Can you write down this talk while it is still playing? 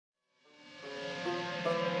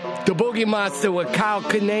The Boogie Monster with Kyle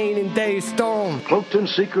Kinane and Dave Stone. Cloaked in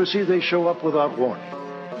secrecy, they show up without warning.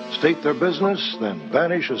 State their business, then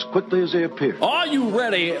vanish as quickly as they appear. Are you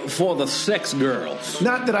ready for the sex girls?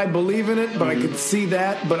 Not that I believe in it, but I could see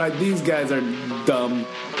that. But these guys are dumb.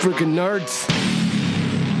 Freaking nerds.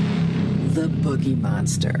 The Boogie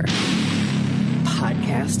Monster.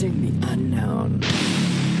 Podcasting the unknown.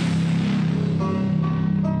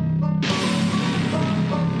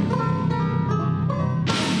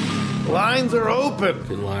 Lines are open. You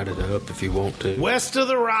can light it up if you want to. West of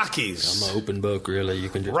the Rockies. I'm an open book, really. You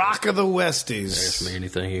can just Rock of the Westies. ask me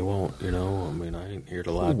anything you want, you know. I mean, I ain't here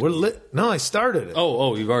to lie. We're lit. No, I started it.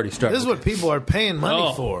 Oh, you've already started. This is what people are paying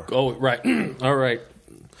money for. Oh, right. All right.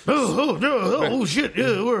 Oh, shit.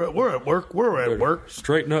 Yeah, we're at work. We're at work.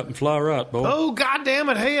 Straighten up and fly right, boy. Oh, God damn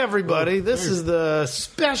it. Hey, everybody. This is the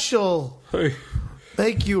special Hey,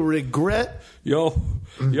 Make You Regret. y'all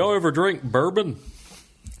ever drink bourbon?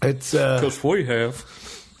 It's Because we have.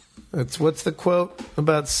 it's what's the quote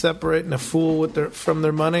about separating a fool from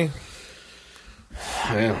their money?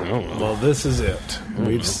 Yeah, I don't know. Well, this is it.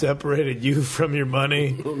 We've separated you from your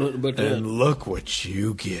money, I don't know about that. and look what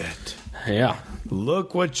you get. Yeah,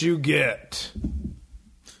 Look what you get.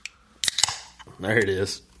 there it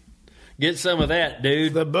is. Get some of that,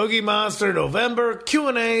 dude. The Boogie Monster November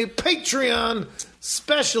Q&A Patreon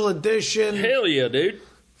Special Edition. Hell yeah, dude.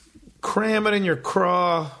 Cram it in your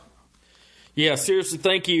craw. Yeah, seriously,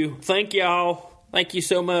 thank you. Thank y'all. Thank you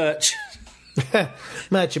so much.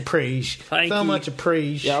 Much appreciated. Thank So you. much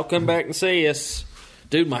appreciated. Y'all come back and see us.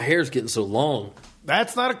 Dude, my hair's getting so long.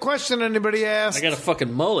 That's not a question anybody asked. I got a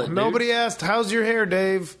fucking mullet, dude. Nobody asked, how's your hair,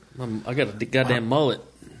 Dave? I got a goddamn mullet.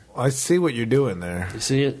 I see what you're doing there. You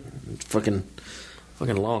see it? It's fucking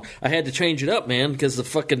long. I had to change it up, man, because the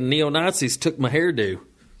fucking neo-Nazis took my hairdo.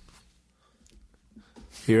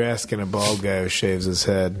 You're asking a bald guy who shaves his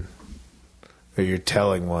head, or you're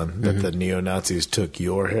telling one that the neo-Nazis took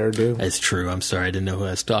your hairdo? That's true. I'm sorry. I didn't know who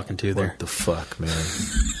I was talking to there. What the fuck, man?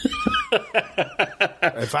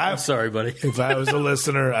 I'm sorry, buddy. If I was a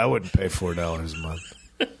listener, I wouldn't pay $4 a month.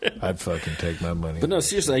 I'd fucking take my money. But no,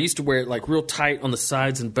 seriously, I used to wear it like real tight on the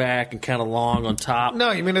sides and back and kind of long on top.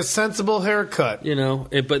 No, you mean a sensible haircut. You know,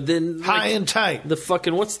 but then High and tight. the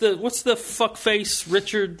fucking what's the fuck face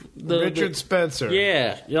Richard Richard Spencer.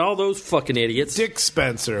 Yeah, all those fucking idiots. Dick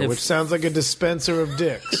Spencer, which sounds like a dispenser of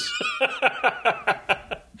dicks.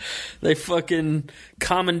 They fucking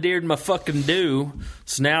commandeered my fucking do.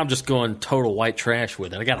 So now I'm just going total white trash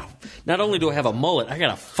with it. Not only do I have a mullet, I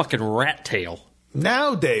got a fucking rat tail.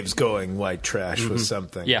 Now Dave's going white trash with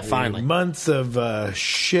something. Yeah, finally. Months of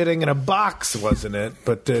shitting in a box, wasn't it?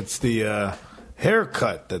 But it's the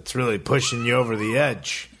haircut that's really pushing you over the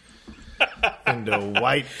edge into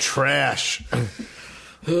white trash.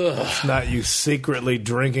 It's not you secretly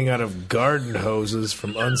drinking out of garden hoses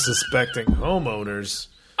from unsuspecting homeowners.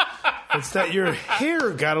 It's that your hair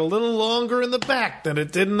got a little longer in the back than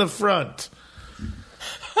it did in the front.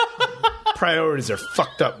 Priorities are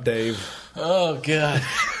fucked up, Dave. Oh God.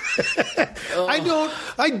 I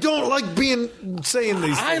don't like saying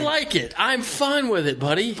these things. I like it. I'm fine with it,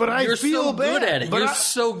 buddy. But You're feel so bad. good at it. But You're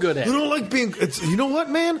so good at You it. don't like being. You know what,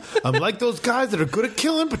 man? I'm like those guys that are good at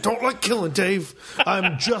killing, but don't like killing, Dave.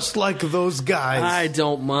 I'm just like those guys. I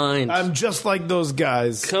don't mind. I'm just like those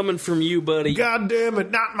guys. Coming from you, buddy. God damn it,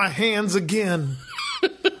 not my hands again.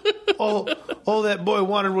 all that boy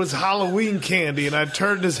wanted was Halloween candy, and I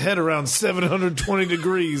turned his head around 720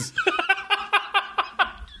 degrees.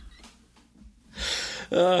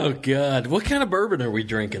 Oh God! What kind of bourbon are we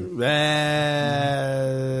drinking?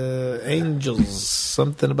 Angels.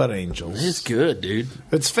 Something about angels. It's good, dude.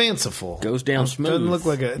 It's fanciful. Goes down smooth. It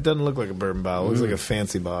doesn't look like a bourbon bottle. It looks like a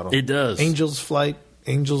fancy bottle. It does. Angel's flight,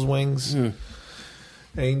 angel's wings,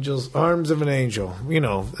 angels, arms of an angel. You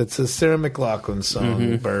know, it's a Sarah McLachlan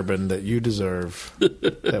song, bourbon that you deserve,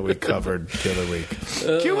 that we covered the other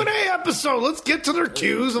week. Q&A episode. Let's get to their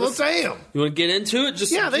cues and let's say them. You want to get into it?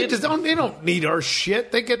 They don't need our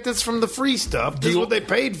shit. They get this from the free stuff. This is what they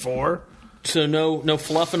paid for. So no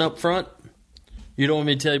fluffing up front. You don't want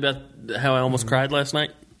me to tell you about how I almost cried last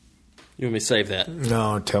night? You want me to save that?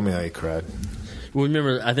 No, tell me how you cried. Well,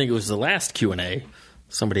 remember, I think it was the last Q&A.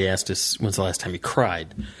 Somebody asked us, when's the last time you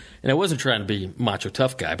cried? And I wasn't trying to be macho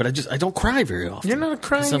tough guy, but I don't cry very often. You're not a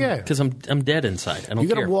crying guy. Because I'm dead inside. I don't You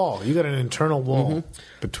got care. a wall. You got an internal wall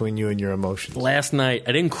between you and your emotions. Last night,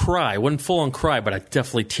 I didn't cry. I wasn't full on cry, but I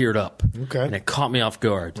definitely teared up. Okay. And it caught me off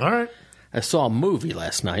guard. All right. I saw a movie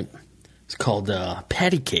last night. It's called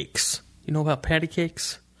Patty Cakes. You know about Patty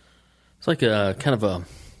Cakes? It's like a kind of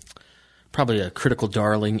probably a critical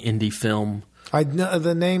darling indie film.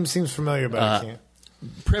 The name seems familiar, but I can't.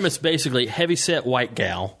 premise basically, heavyset white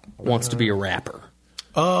gal wants to be a rapper.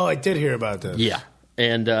 Oh, I did hear about this. Yeah.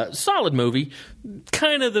 And solid movie.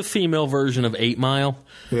 Kind of the female version of 8 Mile.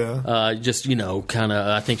 Yeah. Just, kind of,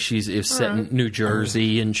 I think she's set in New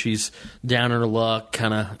Jersey, and she's down on her luck,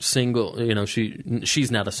 kind of single. She's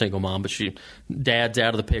not a single mom, but dad's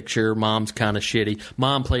out of the picture. Mom's kind of shitty.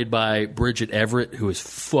 Mom played by Bridget Everett, who is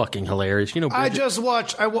fucking hilarious. Bridget, I just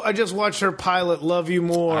watched her pilot, Love You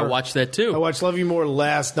More. I watched that too. I watched Love You More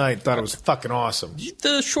last night. Thought it was fucking awesome.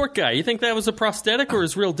 The short guy, you think that was a prosthetic or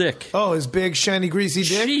his real dick? Oh, his big, shiny, greasy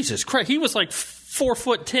dick? Jesus Christ. He was like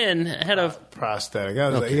 4'10", had a prosthetic.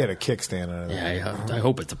 He had a kickstand on it. Yeah, I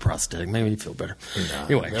hope it's a prosthetic. Maybe you feel better. No,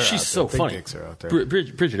 anyway, she's so funny. Dicks are out there.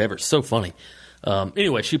 Bridget Everett's so funny.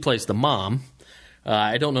 Anyway, she plays the mom.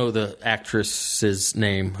 I don't know the actress's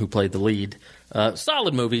name who played the lead.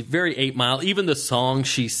 Solid movie, very 8 Mile. Even the song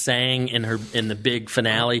she sang in the big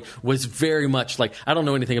finale was very much like, I don't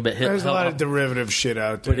know anything about hip hop. There's a lot of derivative shit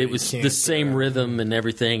out there. But it was the same rhythm and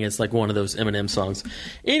everything. It's like one of those Eminem songs.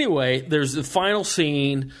 Anyway, there's the final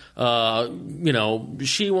scene.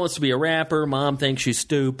 She wants to be a rapper. Mom thinks she's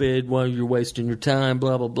stupid. Well, you're wasting your time,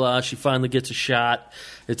 blah, blah, blah. She finally gets a shot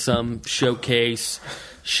at some showcase.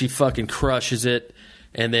 She fucking crushes it.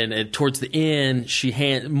 And then towards the end,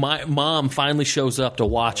 my mom finally shows up to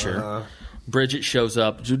watch her. Bridget shows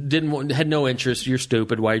up. Had no interest. You're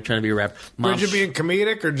stupid. Why are you trying to be a rapper? Bridget being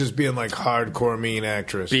comedic or just being like hardcore mean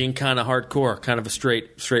actress? Being kind of hardcore, kind of a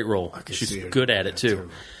straight role. She's good at it too.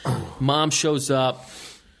 Mom shows up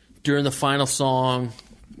during the final song.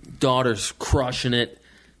 Daughter's crushing it.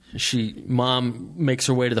 Mom makes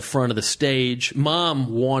her way to the front of the stage.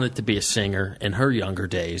 Mom wanted to be a singer in her younger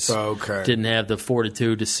days. Okay. Didn't have the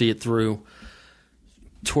fortitude to see it through.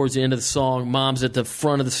 Towards the end of the song, Mom's at the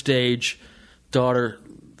front of the stage. Daughter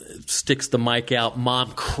sticks the mic out.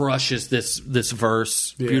 Mom crushes this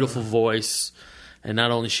verse. Yeah. Beautiful voice. And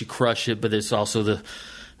not only she crushed it, but it's also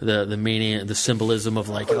the meaning, the symbolism of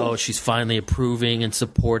like, oh, she's finally approving and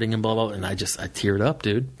supporting and blah, blah, blah. And I teared up,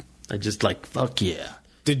 dude. I just like, fuck yeah.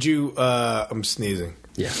 Did you, I'm sneezing.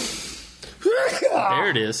 Yeah. There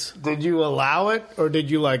it is. Did you allow it or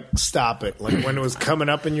did you like stop it? Like when it was coming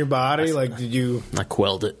up in your body? Like did you? I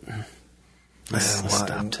quelled it. I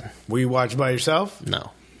stopped. Were you watching by yourself?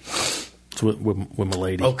 No. It's with my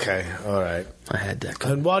lady. Okay. All right. I had that.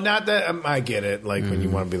 And, well, not that, I get it. Like when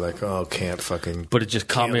you want to be like, oh, can't fucking. But it just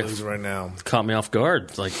caught me right now. Caught me off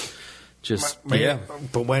guard. Like just, yeah.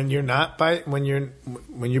 But when you're not when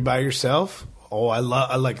you're by yourself. Oh, I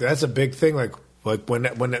like that's a big thing. Like when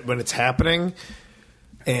it's happening,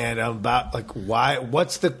 and I'm about like why?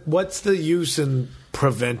 What's the use in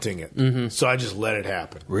preventing it? Mm-hmm. So I just let it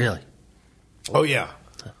happen. Really? Oh yeah.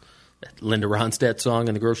 That Linda Ronstadt song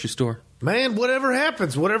in the grocery store. Man, whatever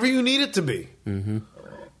happens, whatever you need it to be. Mm-hmm.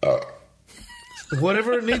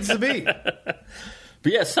 Whatever it needs to be.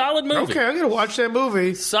 But yeah, solid movie. Okay, I'm gonna watch that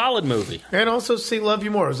movie. Solid movie, and also see Love You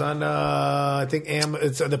More. It's on I think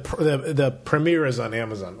it's the premiere is on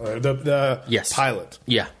Amazon. Or the yes. pilot.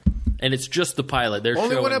 Yeah, and it's just the pilot. They're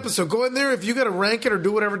only one episode. Go in there if you got to rank it or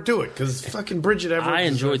do whatever. Do it because fucking Bridget Everett. I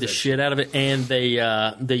enjoyed the shit out of it, and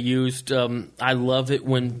they used. I love it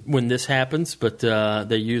when this happens, but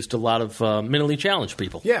they used a lot of mentally challenged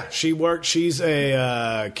people. Yeah, she's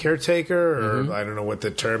a caretaker, or I don't know what the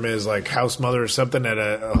term is, like house mother or something at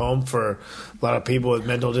a home for a lot of people with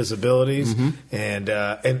mental disabilities, and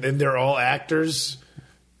they're all actors.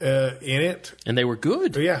 In it, and they were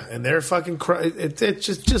good. Yeah, and they're fucking.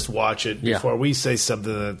 Just watch it before we say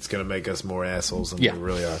something that's going to make us more assholes than we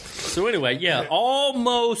really are. So anyway,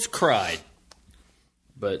 almost cried,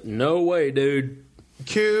 but no way, dude.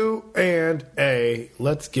 Q&A.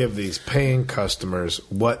 Let's give these paying customers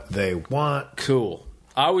what they want. Cool.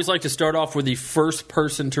 I always like to start off with the first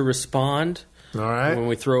person to respond. All right. When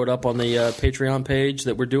we throw it up on the Patreon page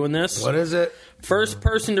that we're doing this. What is it? First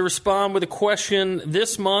person to respond with a question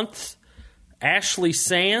this month, Ashley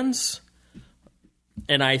Sands.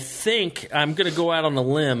 And I think I'm going to go out on a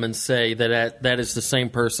limb and say that is the same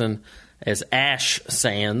person as Ash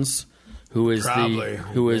Sands, who is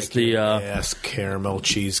the ass caramel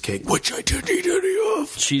cheesecake, which I didn't eat any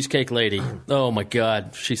of. Cheesecake lady. Oh my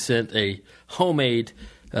God. She sent a homemade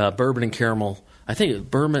bourbon and caramel. I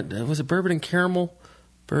think was it bourbon and caramel?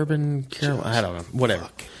 Bourbon caramel? I don't know. Whatever.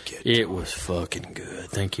 It was fucking good.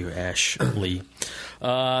 Thank you, Ashley.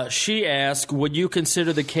 She asked, would you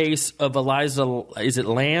consider the case of Elisa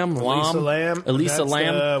Lam? Elisa Lam?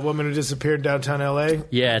 The woman who disappeared downtown L.A.?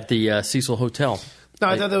 Yeah, at the Cecil Hotel. No,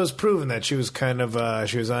 I thought that was proven that she was kind of,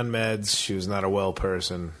 she was on meds. She was not a well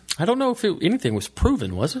person. I don't know if anything was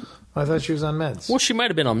proven, was it? I thought she was on meds. Well, she might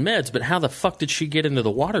have been on meds, but how the fuck did she get into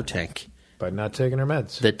the water tank By not taking her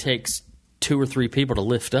meds. that takes 2 or 3 people to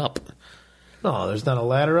lift up? No, there's not a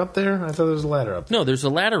ladder up there? I thought there was a ladder up there. No, there's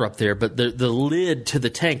a ladder up there, but the lid to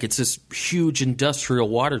the tank, it's this huge industrial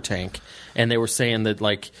water tank. And they were saying that,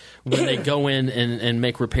 like, when they go in and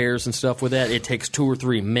make repairs and stuff with that, it takes 2 or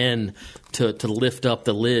 3 men to lift up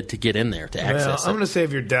the lid to get in there to access I'm it. going to say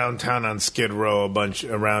if you're downtown on Skid Row,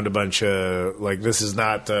 around a bunch of, like, this is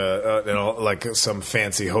not, like some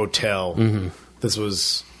fancy hotel. Mm-hmm. This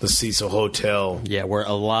was the Cecil Hotel. Yeah, where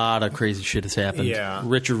a lot of crazy shit has happened. Yeah.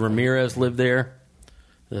 Richard Ramirez lived there,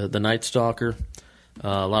 the Night Stalker.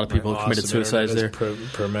 A lot of people have committed suicides there.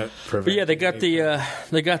 But yeah, they got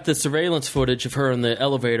the surveillance footage of her in the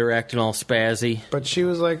elevator acting all spazzy. But she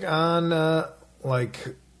was like on like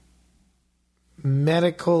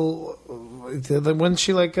medical. Wasn't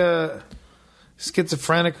she like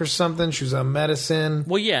schizophrenic or something? She was on medicine.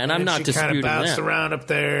 Well, yeah, and I'm not disputing she kind of bounced that. around up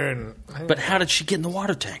there, But how did she get in the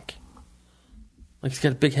water tank? Like, it's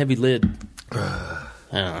got a big heavy lid.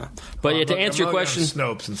 I don't know. But yeah, to answer your question,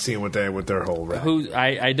 Snopes and seeing what their whole rap.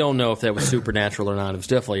 I don't know if that was supernatural or not. It was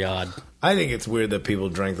definitely odd. I think it's weird that people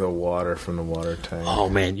drank the water from the water tank. Oh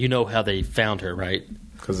man, you know how they found her, right?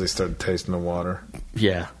 Because they started tasting the water.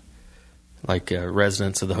 Yeah. Like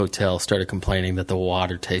residents of the hotel started complaining that the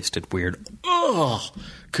water tasted weird. Oh,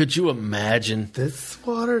 could you imagine? This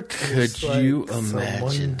water tastes Could you like imagine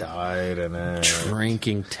someone died in it?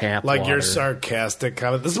 drinking tap Like water? your sarcastic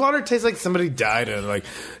comment. This water tastes like somebody died in it. Like,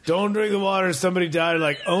 don't drink the water, somebody died.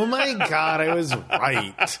 Like, oh my God, I was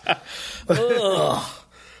right. Ugh.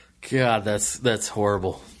 God, that's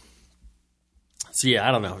horrible. So yeah,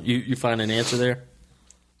 I don't know. You find an answer there?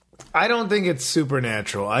 I don't think it's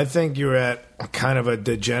supernatural. I think you're at kind of a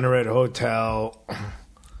degenerate hotel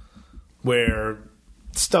where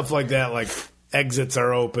stuff like that, like exits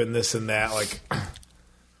are open, this and that. Like,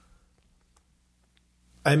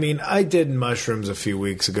 I mean, I did mushrooms a few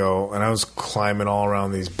weeks ago, and I was climbing all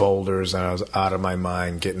around these boulders, and I was out of my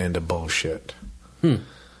mind getting into bullshit.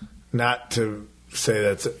 Not to say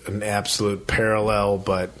that's an absolute parallel,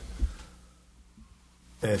 but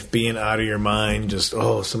if being out of your mind, just,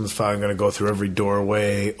 someone's probably going to go through every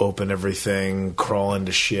doorway, open everything, crawl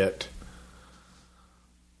into shit.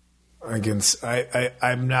 I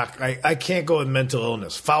can't go with mental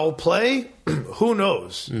illness. Foul play? Who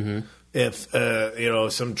knows? Mm-hmm. If,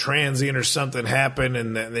 some transient or something happened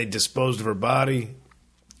and they disposed of her body,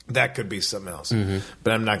 that could be something else. Mm-hmm.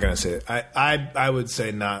 But I'm not going to say it. I would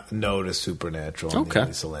say no to supernatural in the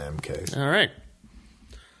Elisa Lam case. All right.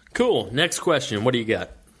 Cool. Next question. What do you got?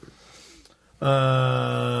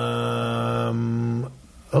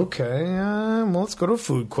 Okay. Well, let's go to a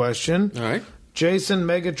food question. All right. Jason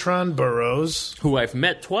Megatron Burrows. Who I've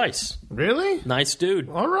met twice. Really? Nice dude.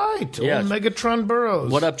 All right. Yes. Old Megatron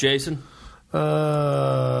Burrows. What up, Jason?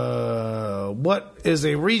 What is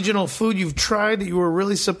a regional food you've tried that you were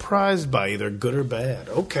really surprised by, either good or bad?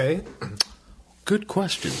 Okay. Good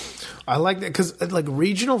question. I like that because, like,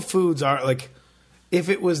 regional foods are, like, if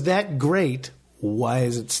it was that great, why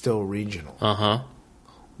is it still regional? Uh-huh.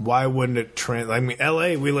 Why wouldn't it I mean,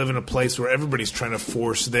 L.A., we live in a place where everybody's trying to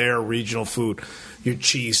force their regional food. Your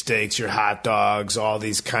cheesesteaks, your hot dogs, all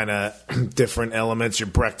these kind of different elements, your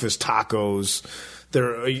breakfast tacos.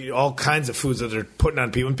 There are all kinds of foods that they're putting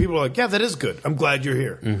on people. And people are like, yeah, that is good. I'm glad you're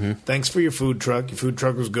here. Mm-hmm. Thanks for your food truck. Your food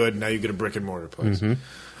truck was good. Now you get a brick and mortar place. Mm-hmm.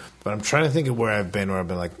 But I'm trying to think of where I've been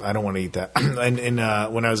like, I don't want to eat that. And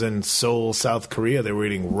when I was in Seoul, South Korea, they were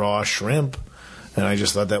eating raw shrimp. And I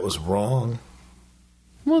just thought that was wrong.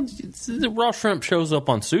 Well, the raw shrimp shows up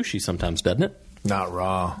on sushi sometimes, doesn't it? Not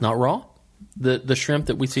raw. Not raw? The shrimp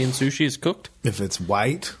that we see in sushi is cooked? If it's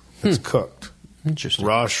white, it's cooked. Interesting.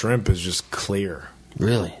 Raw shrimp is just clear.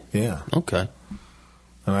 Really? Yeah. Okay.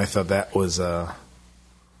 And I thought that was...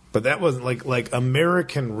 but that wasn't like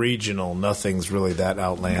American regional. Nothing's really that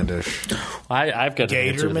outlandish. I've got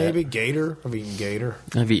gator, maybe gator. I've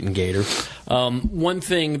eaten gator. One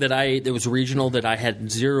thing that was regional that I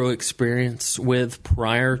had zero experience with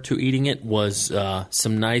prior to eating it was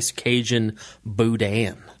some nice Cajun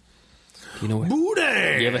boudin. You know what?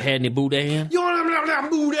 Boudin. You ever had any boudin? You want to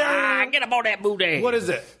boudin? Get about that boudin. What is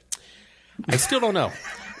it? I still don't know.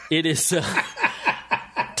 It is.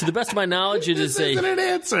 To the best of my knowledge, it is isn't an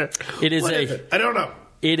answer. It is what is it? I don't know.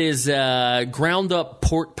 It is ground up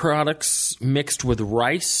pork products mixed with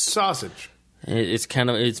rice. Sausage. It's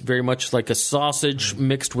very much like a sausage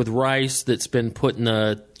mixed with rice that's been put in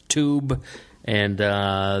a tube and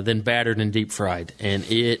then battered and deep fried. And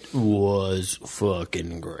it was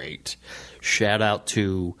fucking great. Shout out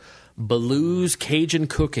to Belou's Cajun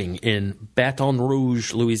Cooking in Baton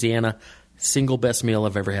Rouge, Louisiana. Single best meal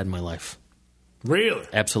I've ever had in my life. Really?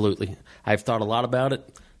 Absolutely. I've thought a lot about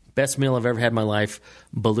it. Best meal I've ever had in my life.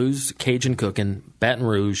 Belou's Cajun Cooking, Baton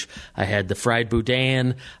Rouge. I had the fried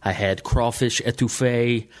boudin. I had crawfish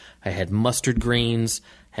etouffee. I had mustard greens.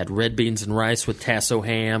 Had red beans and rice with tasso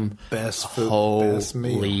ham. Best food. Holy Best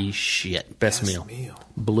meal. shit. Best meal.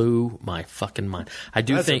 Blew my fucking mind. I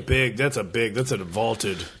do think... That's a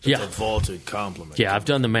vaulted compliment. Yeah, I've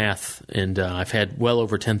done the math, and I've had well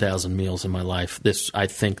over 10,000 meals in my life. I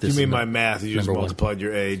think this You mean is my math? You just number one. multiplied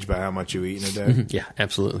your age by how much you eat in a day? Yeah,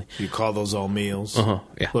 absolutely. You call those all meals? Yeah.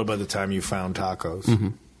 What about the time you found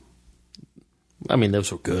tacos? I mean, those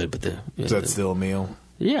were good, but Is that still a meal?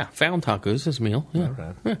 yeah, found tacos is a meal. Yeah,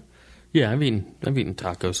 All right. yeah. I've eaten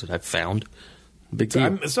tacos that I've found. Big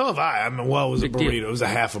deal. So have I. It was Big a deal. burrito. It was a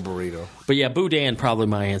half a burrito. But yeah, boudin probably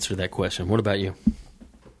my answer to that question. What about you?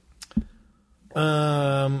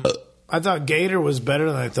 I thought gator was better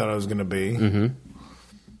than I thought it was going to be. Mm-hmm.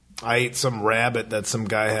 I ate some rabbit that some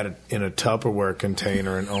guy had in a Tupperware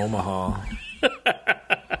container in Omaha.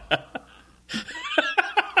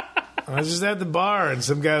 I was just at the bar, and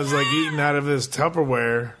some guy was like eating out of his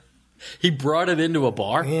Tupperware. He brought it into a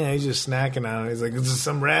bar. Yeah, he's just snacking on it. He's like, "This is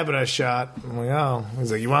some rabbit I shot." I'm like, "Oh."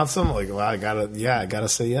 He's like, "You want some?" I'm like, "Well, I gotta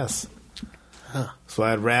say yes." Huh. So I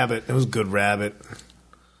had rabbit. It was good rabbit.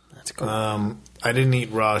 That's cool. I didn't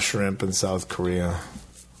eat raw shrimp in South Korea.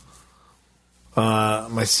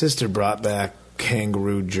 My sister brought back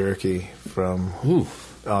kangaroo jerky from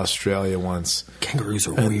Australia once. Kangaroos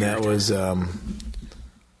are And weird. that was I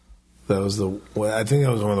think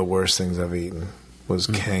that was one of the worst things I've eaten was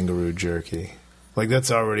kangaroo jerky. Like,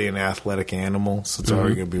 that's already an athletic animal, so it's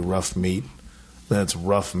already going to be rough meat. That's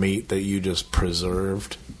rough meat that you just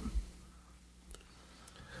preserved.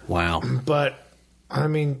 Wow. But, I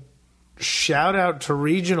mean, shout out to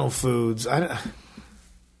regional foods.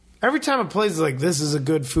 Every time a place is like, this is a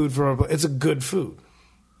good food for our place, it's a good food.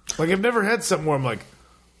 Like, I've never had something where I'm like,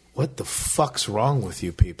 what the fuck's wrong with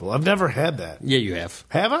you people? I've never had that. Yeah, you have.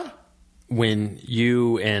 Have I? When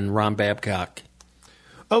you and Ron Babcock.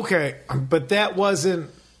 Okay, but that wasn't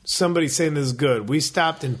somebody saying this is good. We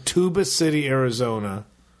stopped in Tuba City, Arizona,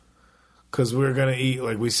 because we were going to eat,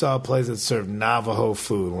 like, we saw a place that served Navajo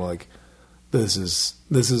food. And we're like, this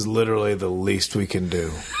is literally the least we can do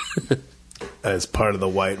as part of the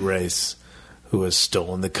white race who has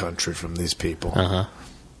stolen the country from these people,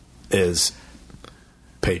 is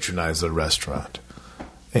patronize the restaurant.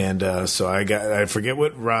 And so I forget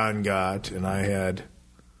what Ron got, and I had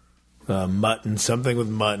mutton, something with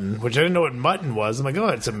mutton, which I didn't know what mutton was. I'm like, oh,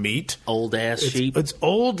 it's a meat. Old ass sheep. It's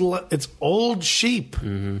old sheep.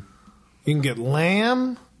 Mm-hmm. You can get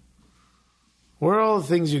lamb. Where are all the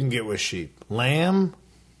things you can get with sheep? Lamb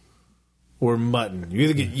or mutton. You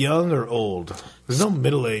either get young or old. There's no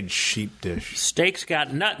middle-aged sheep dish. Steak's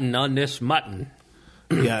got nothing on this mutton.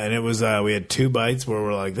 Yeah, and it was we had 2 bites where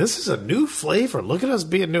we're like, this is a new flavor. Look at us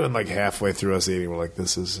being new. And like halfway through us eating, we're like,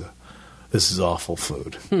 this is awful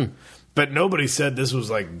food. But nobody said this was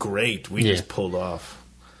like great. We just pulled off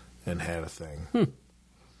and had a thing.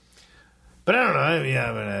 But I don't know.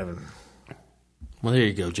 I haven't. Well, there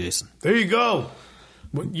you go, Jason. There you go.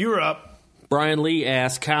 You're up. Brian Lee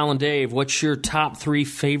asked, Kyle and Dave, what's your top 3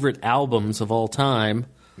 favorite albums of all time?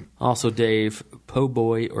 Also, Dave, Po'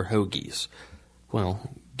 Boy or Hoagies?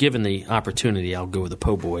 Well, given the opportunity, I'll go with the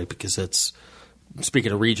Po' Boy because that's,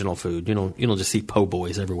 speaking of regional food, you don't just see po'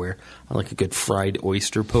 boys everywhere. I like a good fried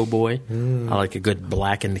oyster po' boy. I like a good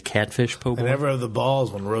blackened catfish po' boy. I never have the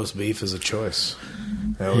balls when roast beef is a choice.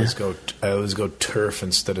 I always go turf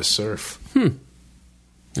instead of surf.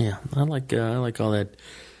 Yeah, I like all that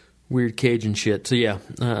weird Cajun shit. So yeah,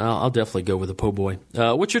 I'll definitely go with the po' boy.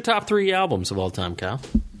 What's your top 3 albums of all time, Kyle?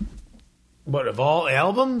 What, of all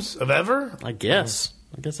albums of ever? I guess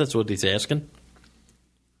that's what he's asking.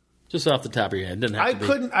 Just off the top of your head, didn't have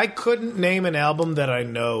to be. I couldn't name an album that I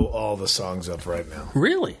know all the songs of right now.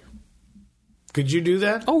 Really? Could you do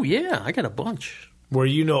that? Oh yeah, I got a bunch. Where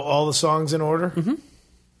you know all the songs in order? Mm-hmm.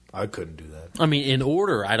 I couldn't do that. I mean, in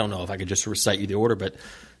order, I don't know if I could just recite you the order, but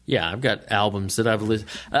yeah, I've got albums that I've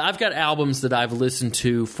listened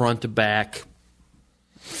to front to back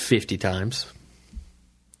 50 times.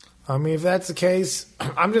 I mean, if that's the case,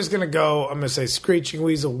 I'm just going to say Screeching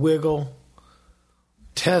Weasel, Wiggle,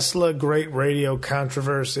 Tesla, Great Radio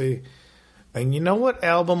Controversy. And you know what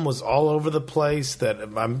album was all over the place that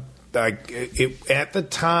at the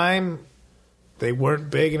time they weren't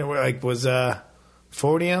big, and it was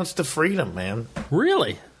 40 Ounce to Freedom, man.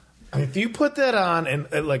 Really? If you put that on and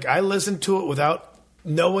like I listened to it without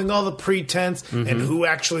knowing all the pretense and who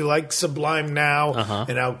actually likes Sublime now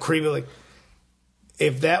and how creepy. Like,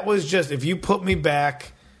 if that was just, if you put me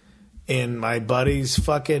back in my buddy's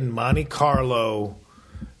fucking Monte Carlo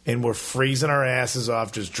and we're freezing our asses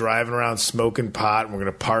off just driving around smoking pot and we're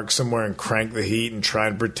going to park somewhere and crank the heat and try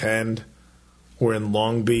and pretend we're in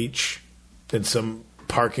Long Beach in some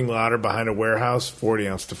parking lot or behind a warehouse, 40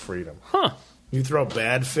 Ounce to Freedom. Huh. You throw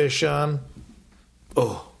Bad Fish on,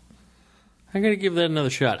 oh. I'm going to give that another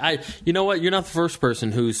shot. You know what? You're not the first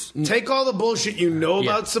person who's... Take all the bullshit you know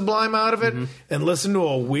about Sublime out of it and listen to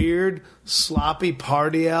a weird, sloppy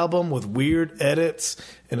party album with weird edits,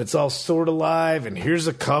 and it's all sort of live, and here's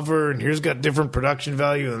a cover, and here's got different production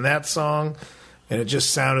value than that song, and it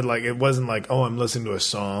just sounded like, it wasn't like, oh, I'm listening to a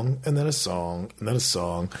song, and then a song, and then a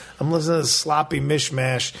song. I'm listening to this sloppy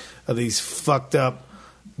mishmash of these fucked up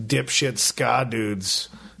dipshit ska dudes.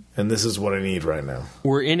 And this is what I need right now.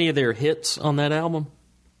 Were any of their hits on that album?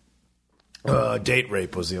 Date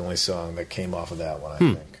Rape was the only song that came off of that one, I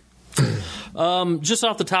think. Just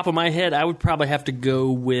off the top of my head, I would probably have to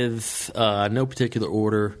go with, no particular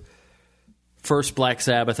order, first Black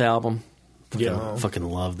Sabbath album. Fucking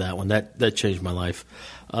love that one. That changed my life.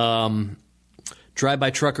 Drive-By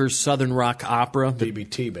Truckers' Southern Rock Opera.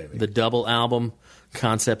 DBT, baby. The double album.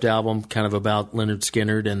 Concept album, kind of about Leonard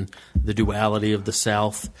Skinner and the duality of the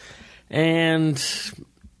South. And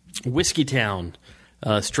Whiskey Town,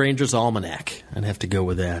 Stranger's Almanac. I'd have to go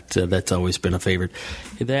with that. That's always been a favorite.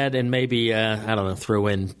 That and maybe, I don't know, throw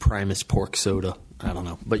in Primus Pork Soda. I don't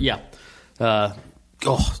know. But yeah.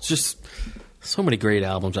 Just so many great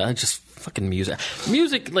albums. I just fucking music.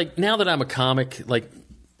 Music, like, now that I'm a comic, like,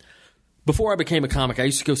 before I became a comic, I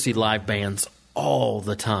used to go see live bands all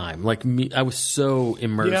the time. Like, I was so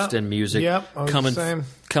immersed in music.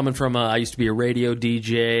 Coming from I used to be a radio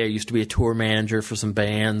DJ. I used to be a tour manager for some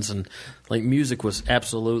bands, and like, music was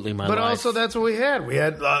absolutely my life. But also, that's what we had. We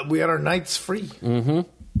had our nights free. Mm-hmm.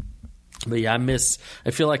 But yeah,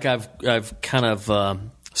 I feel like I've kind of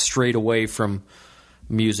strayed away from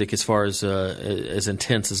music as far as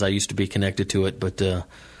intense as I used to be connected to it. But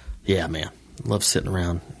yeah, man, love sitting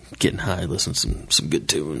around, getting high, listening to some good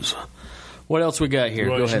tunes. What else we got here?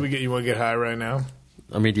 Go ahead. You want to get high right now?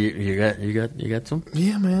 I mean, you got some?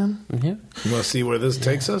 Yeah, man. Yeah. You want to see where this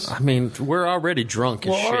takes us? I mean, we're already drunk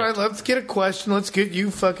as shit. All right, let's get a question. Let's get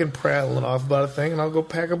you fucking prattling off about a thing, and I'll go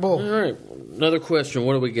pack a bowl. All right, another question.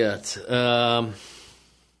 What do we got?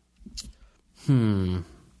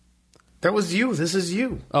 That was you. This is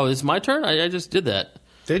you. Oh, it's my turn? I just did that.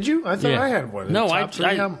 Did you? I thought I had one. No,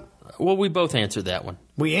 well, we both answered that one.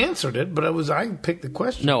 We answered it, but I picked the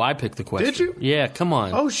question. No, I picked the question. Did you? Yeah, come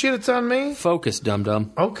on. Oh, shit, it's on me? Focus,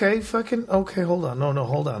 dum-dum. Okay, hold on. No,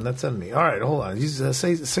 hold on. That's on me. All right, hold on.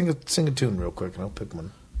 Sing a tune real quick, and I'll pick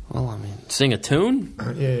one. Well, I mean, sing a tune?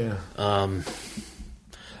 Yeah.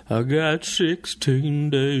 I got 16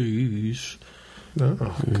 days.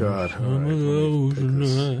 Oh, God. All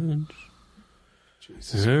right,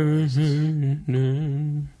 Jesus.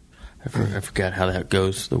 I forgot how that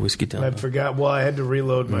goes, the Whiskey Town. I forgot. Well, I had to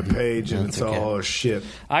reload my page, and it's all, oh, shit.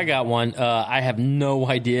 I got one. I have no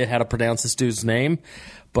idea how to pronounce this dude's name,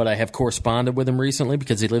 but I have corresponded with him recently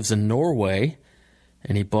because he lives in Norway,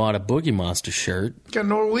 and he bought a Boogie Monster shirt. Got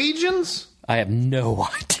Norwegians? I have no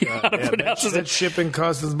idea how to pronounce it. That shipping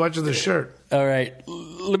costs as much as the shirt. All right.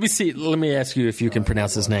 Let me see. Let me ask you if you can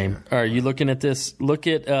pronounce his name. Are you looking at this? Look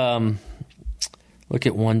at 1,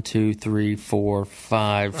 2, 3, 4,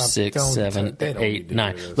 5, 6, 7, 8,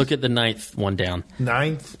 9. Look at the ninth one down.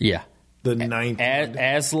 Ninth? Yeah. The ninth.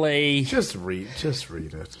 Asley. Just read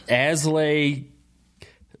it. Asley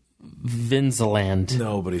Vinzeland.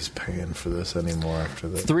 Nobody's paying for this anymore after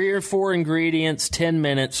this. 3 or 4 ingredients, 10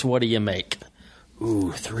 minutes. What do you make?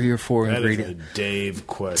 Ooh, 3 or 4 ingredients. That is a Dave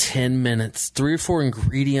question. 10 minutes. 3 or 4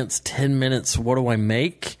 ingredients, 10 minutes. What do I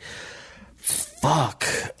make? Fuck.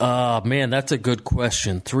 Man, that's a good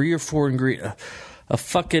question. 3 or 4 ingredients. A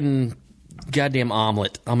fucking goddamn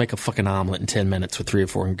omelet. I'll make a fucking omelet in 10 minutes with 3 or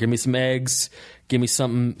 4. Give me some eggs. Give me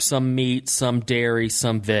some meat, some dairy,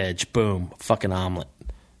 some veg. Boom. Fucking omelet.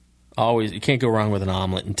 Always. You can't go wrong with an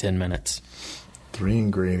omelet in 10 minutes. 3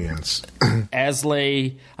 ingredients.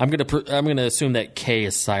 Asley. I'm gonna assume that K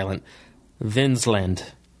is silent. Vinzeland.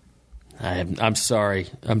 I'm sorry.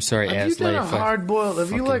 Asley. Have you done a hard-boiled?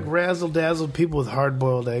 Have you razzle-dazzled people with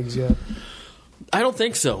hard-boiled eggs yet? I don't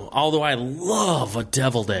think so. Although I love a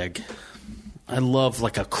deviled egg. I love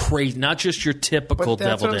like a crazy, not just your typical deviled egg.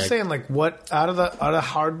 That's what I'm saying. Like, what out of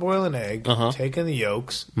hard-boiling egg, taking the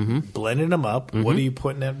yolks, blending them up. What do you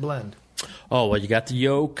put in that blend? Oh, well, you got the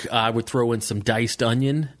yolk. I would throw in some diced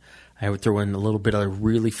onion. I would throw in a little bit of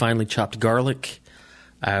really finely chopped garlic.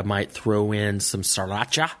 I might throw in some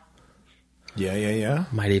sriracha. Yeah.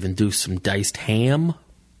 Might even do some diced ham.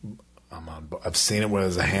 I've seen it where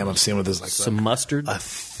there's a ham. I've seen it where there's like some mustard. A very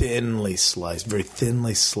thinly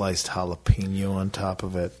sliced jalapeno on top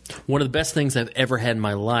of it. One of the best things I've ever had in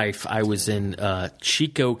my life, I was in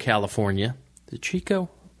Chico, California. Is it Chico?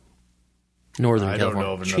 Northern California.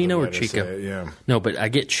 Don't know of Chino or way to Chico? say it, yeah. No, but I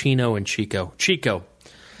get Chino and Chico. Chico,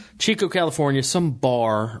 California, some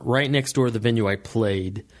bar right next door to the venue I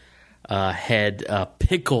played had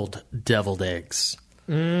pickled deviled eggs.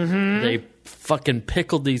 Mm-hmm. They fucking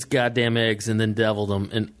pickled these goddamn eggs and then deviled them.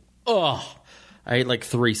 And, I ate like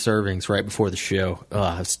 3 servings right before the show.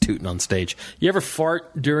 I was tooting on stage. You ever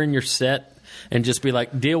fart during your set and just be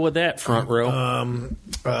like, deal with that, front row?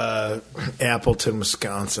 Appleton,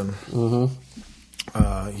 Wisconsin. Mm-hmm.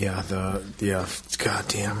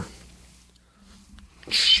 Goddamn.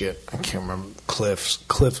 Shit, I can't remember.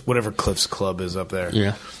 Cliffs, whatever Cliffs Club is up there.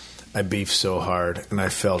 Yeah. I beefed so hard, and I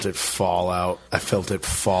felt it fall out. I felt it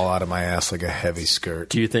fall out of my ass like a heavy skirt.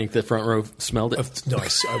 Do you think the front row smelled it? No, I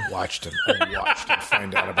watched him.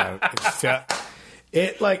 Find out about it.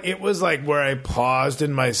 It was like where I paused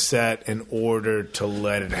in my set in order to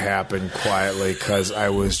let it happen quietly because I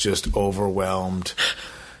was just overwhelmed.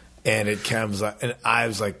 And it comes, and I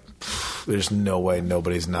was like, "There's no way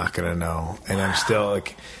nobody's not going to know." And I'm still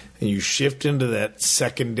like. And you shift into that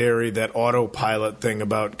secondary, that autopilot thing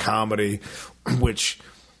about comedy, which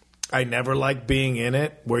I never like being in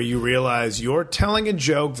it, where you realize you're telling a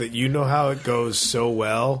joke that you know how it goes so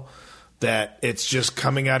well that it's just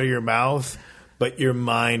coming out of your mouth, but your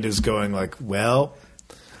mind is going like, well,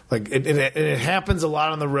 like it happens a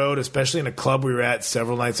lot on the road, especially in a club we were at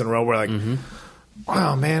several nights in a row where like,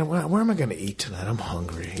 wow, man, where am I going to eat tonight? I'm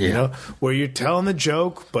hungry. Yeah. You know, where you're telling the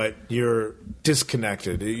joke, but you're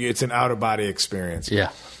disconnected. It's an out-of-body experience.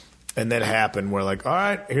 Yeah. And that happened where like, all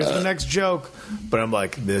right, here's the next joke. But I'm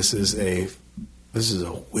like, this is a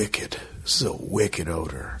wicked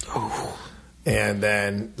odor. Oh. And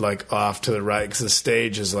then like off to the right, because the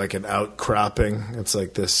stage is like an outcropping. It's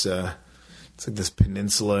like this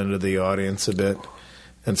peninsula into the audience a bit.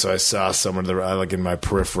 And so I saw someone to the right, like in my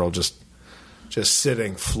peripheral, just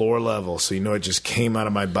sitting floor level. So, it just came out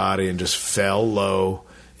of my body and just fell low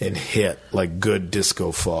and hit like good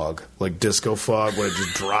disco fog. Like disco fog where it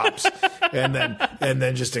just drops and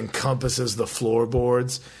then just encompasses the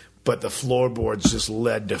floorboards. But the floorboards just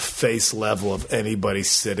led to face level of anybody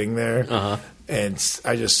sitting there. Uh-huh. And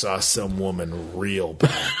I just saw some woman reel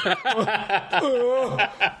back. And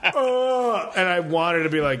I wanted to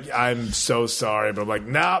be like, I'm so sorry. But I'm like,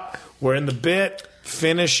 nope, we're in the bit.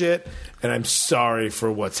 Finish it. And I'm sorry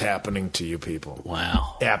for what's happening to you people.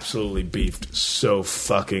 Wow. Absolutely beefed so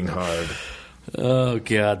fucking hard. Oh,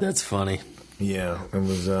 God, that's funny. Yeah, it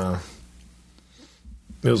was a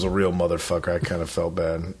real motherfucker. I kind of felt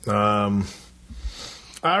bad. All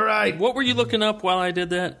right. What were you looking up while I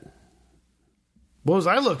did that? What was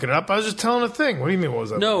I looking up? I was just telling a thing. What do you mean, what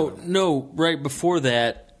was I looking up? No, right before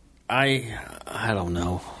that, I don't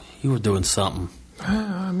know. You were doing something.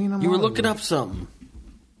 You were looking up something.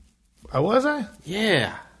 Was I?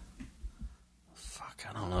 Yeah. Fuck,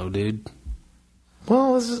 I don't know, dude.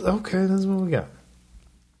 Well, this is okay. This is what we got.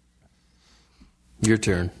 Your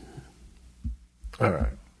turn. All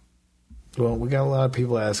right. Well, we got a lot of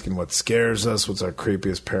people asking what scares us, what's our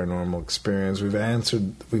creepiest paranormal experience. We've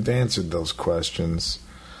answered those questions.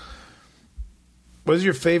 What is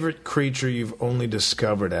your favorite creature you've only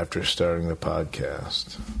discovered after starting the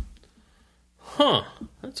podcast? Huh.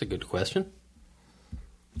 That's a good question.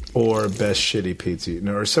 Or best shitty pizza.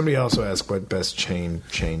 No, or somebody also asked what best chain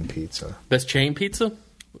pizza. Best chain pizza?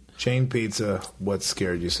 Chain pizza, what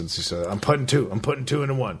scared you since you saw it? I'm putting two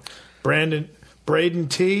into one. Braden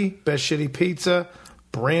T, best shitty pizza.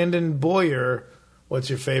 Brandon Boyer, what's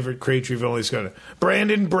your favorite creature you've only discovered?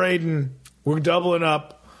 Braden, we're doubling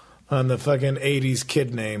up on the fucking 80s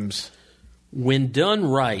kid names. When done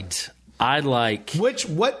right, I like...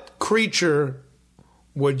 What creature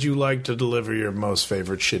would you like to deliver your most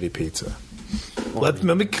favorite shitty pizza? Let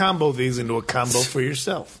me combo these into a combo for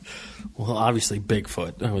yourself. Well, obviously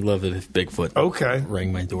Bigfoot. I would love it if Bigfoot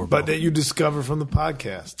rang my doorbell. But that you discover from the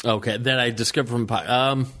podcast. Okay, that I discovered from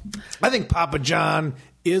I think Papa John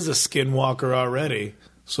is a skinwalker already,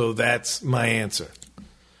 so that's my answer.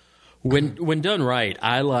 When done right,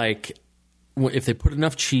 I like... If they put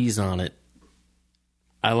enough cheese on it,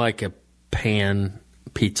 I like a pan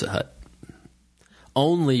Pizza Hut.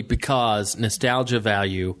 Only because nostalgia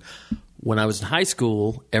value. When I was in high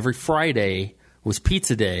school, every Friday was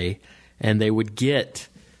pizza day, and they would get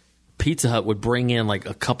Pizza Hut would bring in like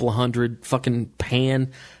a couple of hundred fucking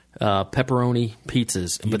pan. pepperoni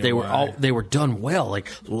pizzas, but they were done well.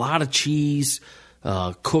 Like a lot of cheese,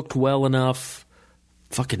 cooked well enough.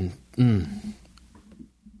 Fucking.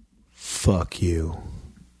 Fuck you.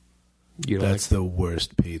 That's the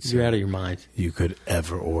worst pizza. You're out of your mind. You could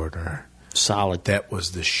ever order. Solid. That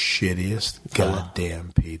was the shittiest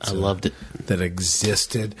goddamn pizza. I loved it. That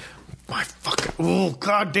existed. My fucking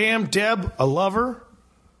goddamn Deb, I love her.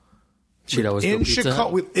 She'd always in go Pizza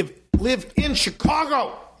Chicago. Hut. We live in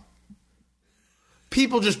Chicago.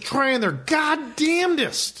 People just trying their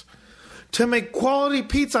goddamnedest to make quality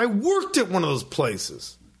pizza. I worked at one of those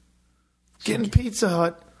places. Getting Pizza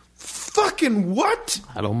Hut. Fucking what?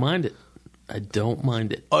 I don't mind it. I don't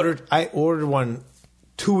mind it. I ordered one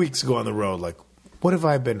 2 weeks ago on the road. Like, what have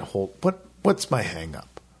I been what's my hang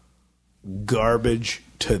up? Garbage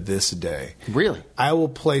to this day. Really? I will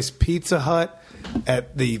place Pizza Hut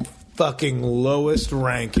at the fucking lowest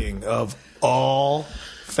ranking of all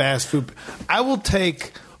fast food. I will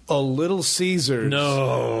take a Little Caesars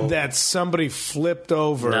that somebody flipped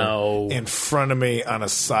over in front of me on a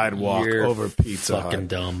sidewalk over Pizza Hut. Fucking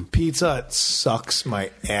dumb. Pizza Hut sucks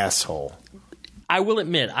my asshole. I will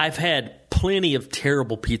admit, I've had plenty of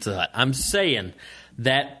terrible Pizza Hut. I'm saying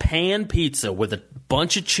that pan pizza with a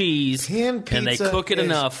bunch of cheese Pan pizza and they cook it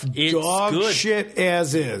enough, it's dog good. Shit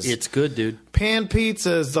as is. It's good, dude. Pan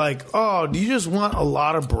pizza is like, oh, do you just want a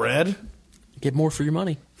lot of bread? Get more for your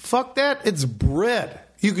money. Fuck that. It's bread.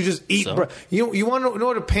 You could just eat bread. You want to know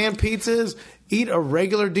what a pan pizza is? Eat a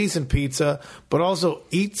regular decent pizza, but also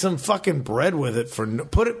eat some fucking bread with it.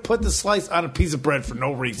 Put the slice on a piece of bread for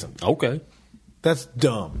no reason. Okay. That's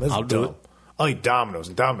dumb. That's I'll dumb. do it. I'll eat Domino's,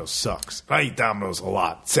 and Domino's sucks. I eat Domino's a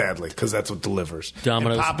lot, sadly, because that's what delivers.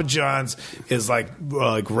 Domino's. And Papa John's is like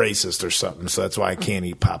racist or something, so that's why I can't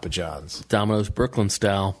eat Papa John's. Domino's Brooklyn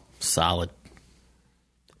style, solid.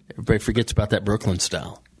 Everybody forgets about that Brooklyn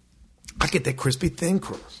style. I get that crispy thin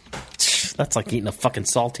crust. That's like eating a fucking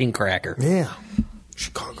saltine cracker. Yeah.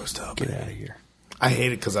 Chicago style. Get out of here. I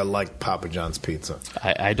hate it because I like Papa John's pizza.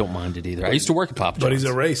 I don't mind it either. I used to work at Papa John's. But he's a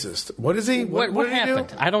racist. What is he? What did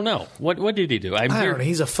happened? He do? I don't know. What did he do? I don't know.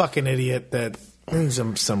 He's a fucking idiot that he's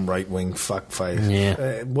some right wing fuck fight.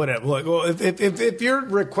 Yeah. Whatever. Look, well, if your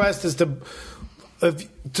request is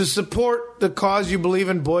to support the cause you believe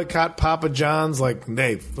in, boycott Papa John's, like,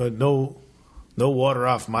 Dave, no water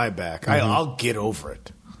off my back. I'll get over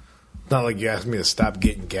it. It's not like you asked me to stop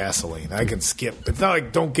getting gasoline. I can skip. It's not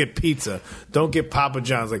like don't get pizza. Don't get Papa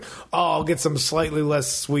John's. Like, I'll get some slightly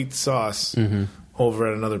less sweet sauce over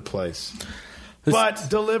at another place. But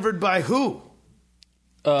delivered by who?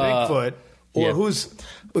 Bigfoot. Or who's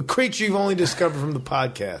a creature you've only discovered from the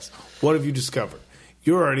podcast? What have you discovered?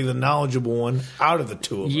 You're already the knowledgeable one out of the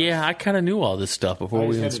two of us. Yeah, I kind of knew all this stuff before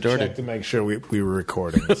we even started. Check to make sure we were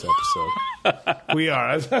recording this episode. We are.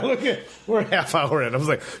 I was looking, we're a half hour in. I was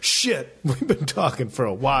like, shit, we've been talking for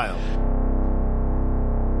a while.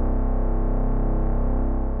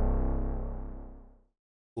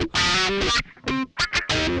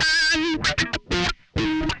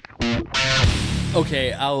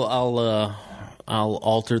 Okay, I'll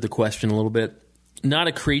alter the question a little bit. Not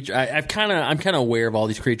a creature. I'm kind of aware of all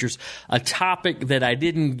these creatures. A topic that I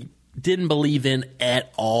didn't believe in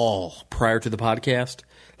at all prior to the podcast.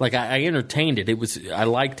 Like I entertained it. I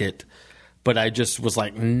liked it, but I just was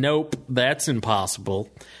like, nope, that's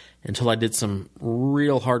impossible. Until I did some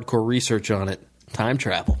real hardcore research on it. Time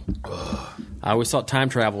travel. I always thought time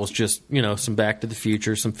travel was just, some Back to the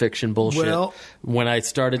Future, some fiction bullshit. Well, when I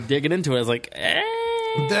started digging into it, I was like,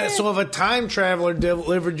 So if a time traveler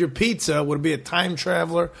delivered your pizza, would it be a time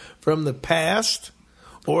traveler from the past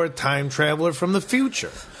or a time traveler from the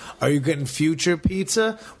future? Are you getting future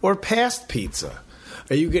pizza or past pizza?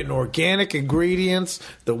 Are you getting organic ingredients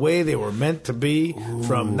the way they were meant to be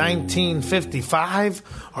from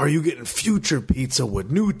 1955? Are you getting future pizza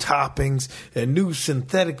with new toppings and new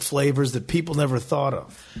synthetic flavors that people never thought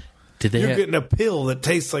of? You're getting a pill that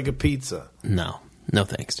tastes like a pizza. No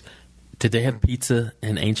thanks. Did they have pizza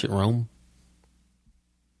in ancient Rome?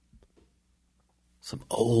 Some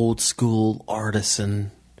old school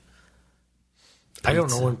artisan pizza. I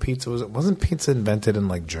don't know when pizza was. Wasn't pizza invented in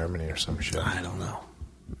like Germany or some shit? I don't know.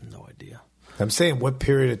 No idea. I'm saying what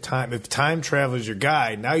period of time. If time travel is your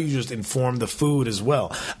guide, now you just inform the food as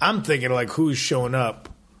well. I'm thinking like who's showing up.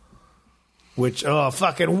 Which,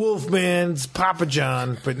 fucking Wolfman's Papa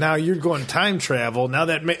John. But now you're going time travel. Now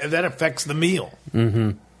that affects the meal.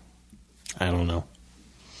 Mm-hmm. I don't know.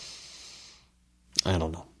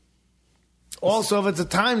 Also, if it's a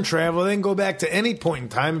time travel, then go back to any point in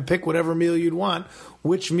time and pick whatever meal you'd want.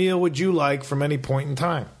 Which meal would you like from any point in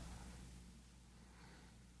time?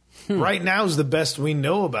 Right now is the best we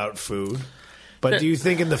know about food. But do you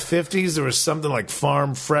think in the 50s there was something like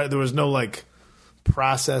farm fresh? There was no like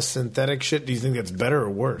processed synthetic shit. Do you think that's better or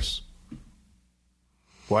worse?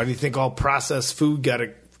 Why do you think all processed food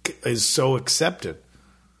is so accepted?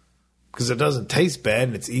 Because it doesn't taste bad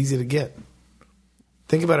and it's easy to get.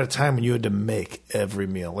 Think about a time when you had to make every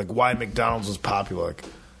meal. Like why McDonald's was popular. Like,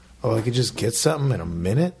 oh, I could just get something in a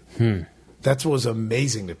minute? That's what was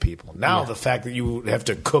amazing to people. Now the fact that you have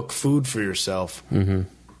to cook food for yourself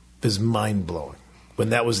is mind-blowing. When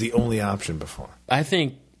that was the only option before. I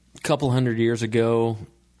think a couple hundred years ago,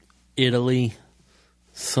 Italy,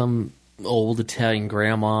 some old Italian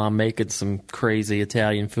grandma making some crazy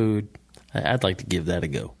Italian food. I'd like to give that a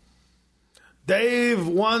go. Dave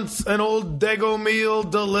wants an old Dago meal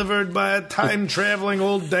delivered by a time-traveling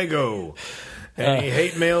old Dago. Any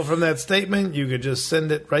hate mail from that statement, you could just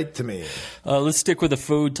send it right to me. Let's stick with the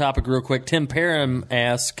food topic real quick. Tim Parham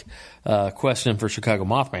asked a question for Chicago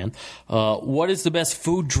Mothman. What is the best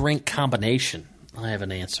food-drink combination? I have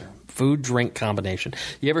an answer. Food-drink combination.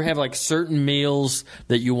 You ever have like certain meals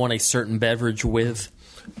that you want a certain beverage with?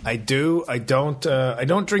 I do. I don't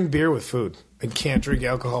drink beer with food. I can't drink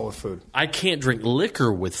alcohol with food. I can't drink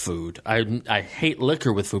liquor with food. I hate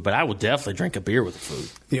liquor with food, but I will definitely drink a beer with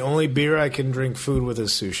food. The only beer I can drink food with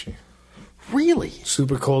is sushi. Really?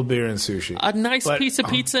 Super cold beer and sushi. A nice piece of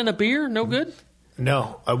pizza and a beer? No good?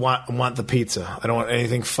 No, I want the pizza. I don't want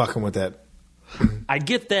anything fucking with that. I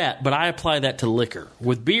get that, but I apply that to liquor.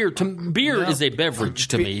 With beer, beer is a beverage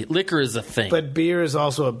to me. Liquor is a thing. But beer is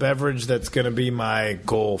also a beverage that's going to be my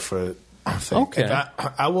goal for a thing. Okay.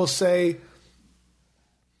 I will say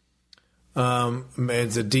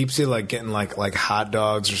it's a deep sea, like getting like hot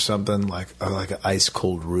dogs or something, like an ice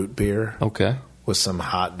cold root beer. Okay. With some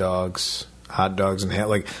hot dogs and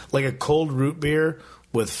like a cold root beer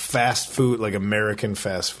with fast food, like American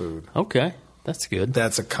fast food. Okay, that's good.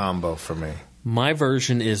 That's a combo for me. My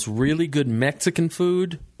version is really good Mexican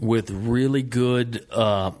food with really good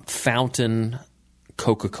fountain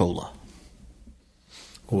Coca-Cola.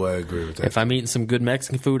 Well, I agree with that. If I'm eating some good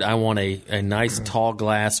Mexican food, I want a nice tall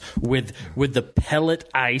glass with the pellet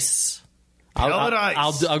ice.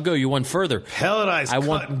 I'll go you one further. Pellet ice. I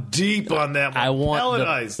want deep on that one. I want pellet the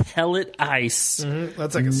ice. Pellet ice. Mm-hmm.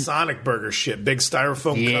 That's like a Sonic Burger shit. Big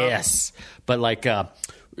styrofoam cup. Yes, but like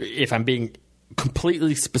if I'm being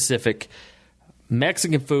completely specific,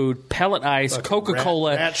 Mexican food, pellet ice, like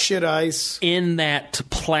Coca-Cola, rat shit ice in that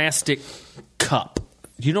plastic cup.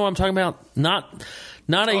 Do you know what I'm talking about? Not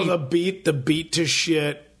the beat to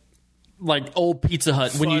shit. Like old Pizza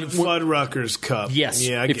Hut. Fuddruckers cup. Yes.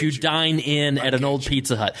 Yeah, if you dine in at an old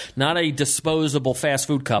Pizza Hut. Not a disposable fast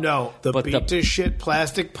food cup. No, to shit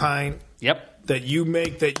plastic pint. Yep. That you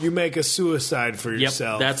make a suicide for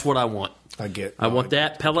yourself. Yep, that's what I want. I want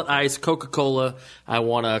that, pellet ice, Coca-Cola. I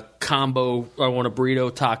want a combo. I want a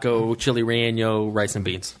burrito, taco, chili relleno, rice and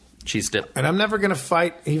beans. Cheese dip. And I'm never going to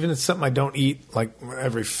fight, even if it's something I don't eat like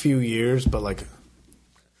every few years, but like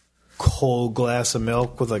cold glass of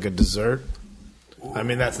milk with like a dessert. I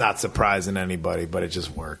mean, that's not surprising to anybody, but it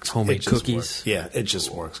just works. Homemade cookies. Works. Yeah, it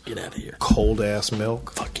just works. Get out of here. Cold ass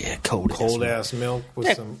milk. Fuck yeah, cold ass milk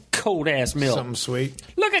with some cold ass milk. Something sweet.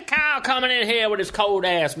 Look at Kyle coming in here with his cold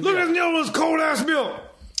ass milk. Look at Neil's cold ass milk.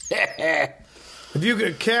 If you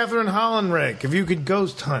could, Catherine Hollenrake, if you could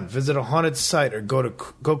ghost hunt, visit a haunted site, or go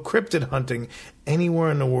cryptid hunting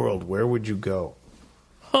anywhere in the world, where would you go?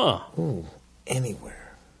 Huh? Ooh, anywhere.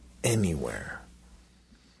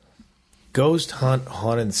 Ghost hunt,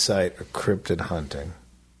 haunted site, or cryptid hunting.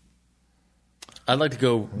 I'd like to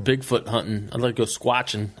go Bigfoot hunting. I'd like to go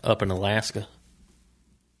squatching up in Alaska.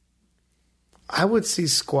 I would see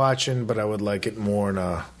squatching, but I would like it more in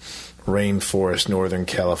a rainforest, Northern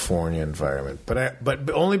California environment. But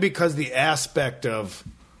only because the aspect of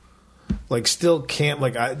like still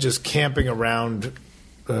just camping around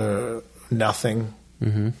nothing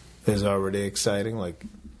is already exciting. Like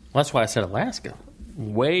that's why I said Alaska.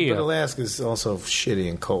 But Alaska is also shitty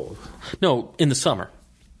and cold. No, in the summer.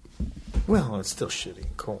 Well, it's still shitty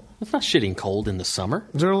and cold. It's not shitty and cold in the summer.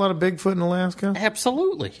 Is there a lot of Bigfoot in Alaska?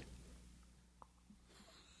 Absolutely.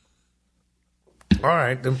 All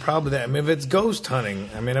right, then probably that. I mean, if it's ghost hunting,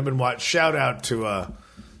 I mean, I've been watching. Shout out to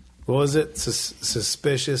what was it?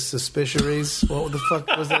 Suspicious? What the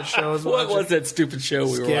fuck was that show? What was that stupid show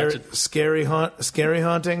we were watching? Scary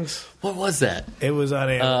Hauntings. What was that? It was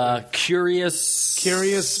on a Curious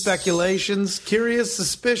Speculations, Curious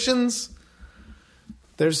Suspicions.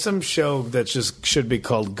 There's some show that just should be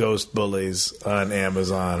called Ghost Bullies on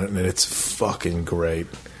Amazon, and it's fucking great.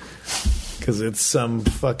 Because it's some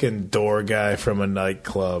fucking door guy from a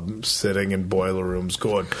nightclub sitting in boiler rooms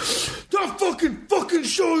going, I'll fucking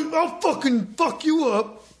show you, I'll fucking fuck you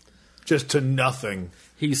up. Just to nothing.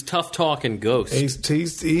 He's tough talking ghost. He's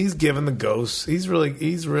giving the ghosts. He's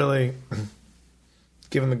really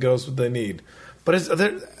giving the ghosts what they need. But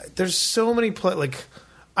there's so many like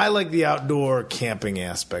I like the outdoor camping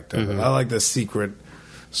aspect of it. I like the secret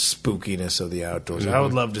spookiness of the outdoors. I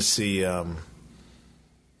would love to see,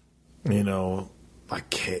 like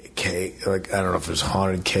cave. Like I don't know if there's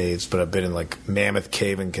haunted caves, but I've been in like Mammoth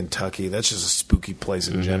Cave in Kentucky. That's just a spooky place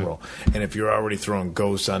in general. And if you're already throwing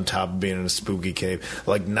ghosts on top of being in a spooky cave,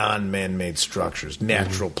 like non-man-made structures,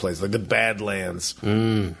 natural places, like the Badlands,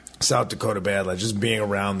 South Dakota Badlands, just being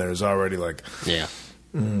around there is already like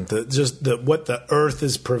what the earth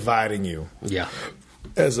is providing you. Yeah.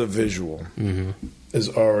 As a visual is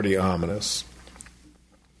already ominous.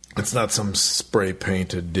 It's not some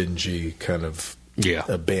spray-painted, dingy kind of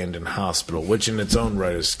abandoned hospital, which in its own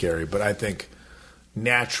right is scary. But I think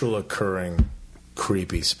natural occurring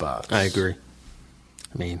creepy spots. I agree.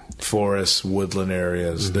 I mean, forests, woodland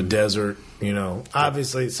areas, the desert,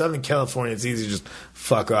 Obviously, Southern California, it's easy to just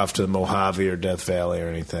fuck off to the Mojave or Death Valley or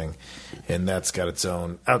anything. And that's got its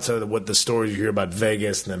own. Outside of what the stories you hear about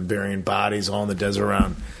Vegas and them burying bodies all in the desert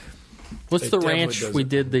around. What's the ranch we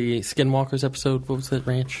did the Skinwalkers episode? What was that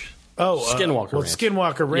ranch? Oh, Skinwalker Ranch.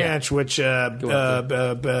 Skinwalker Ranch, which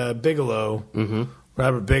Bigelow,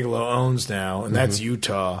 Robert Bigelow owns now, and that's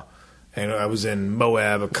Utah. And I was in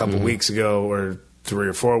Moab a couple weeks ago, or 3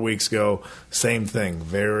 or 4 weeks ago. Same thing.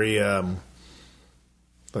 Very,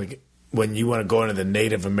 like when you want to go into the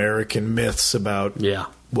Native American myths about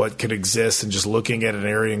what could exist, and just looking at an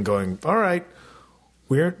area and going, all right,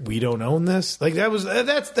 we don't own this. Like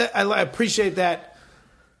I appreciate that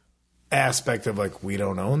aspect of like, we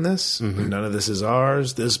don't own this. None of this is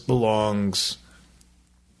ours. This belongs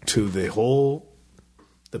to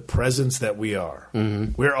the presence that we are.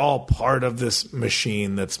 We're all part of this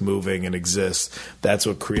machine that's moving and exists. That's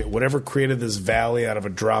what whatever created this valley out of a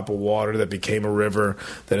drop of water that became a river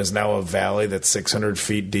that is now a valley that's 600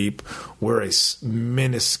 feet deep. We're a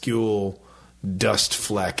minuscule dust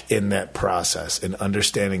fleck in that process, and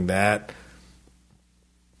understanding that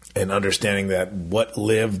what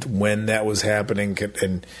lived when that was happening,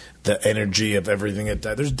 and the energy of everything that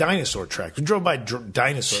died. There's dinosaur tracks. We drove by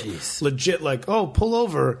dinosaurs. Legit, like, pull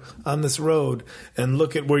over on this road and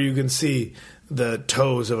look at where you can see the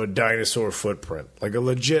toes of a dinosaur footprint. Like a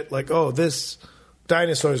legit, like, this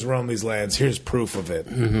dinosaurs roam these lands. Here's proof of it.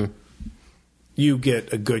 You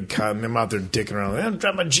get a good cut. I'm out there dicking around. I'm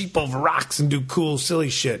drive my Jeep over rocks and do cool, silly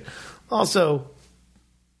shit. Also,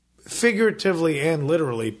 figuratively and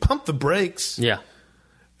literally, pump the brakes. Yeah.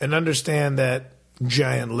 And understand that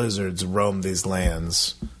giant lizards roam these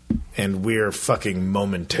lands, and we're fucking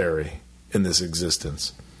momentary in this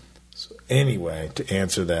existence. So anyway, to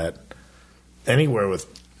answer that, anywhere with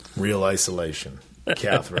real isolation.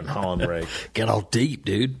 Catherine Holland Ray. Get all deep,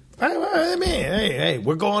 dude. I mean, hey,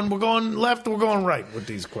 we're going left, we're going right with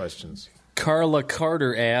these questions. Carla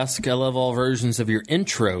Carter asks, I love all versions of your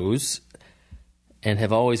intros and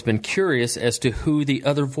have always been curious as to who the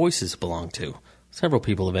other voices belong to. Several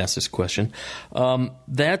people have asked this question.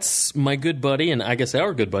 That's my good buddy, and I guess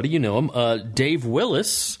our good buddy, you know him, Dave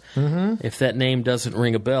Willis. If that name doesn't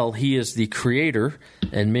ring a bell, he is the creator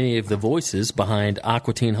and many of the voices behind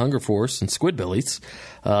Aqua Teen Hunger Force and Squidbillies.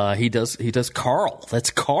 He does Carl.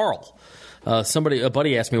 That's Carl. A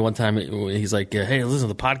buddy asked me one time, he's like, hey, listen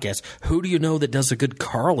to the podcast. Who do you know that does a good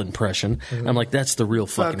Carl impression? I'm like, that's the real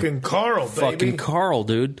fucking Carl, baby. Fucking Carl,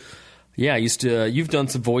 dude. Yeah, I used to. You've done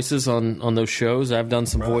some voices on those shows. I've done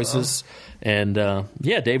some voices, and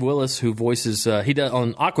Dave Willis, who voices he does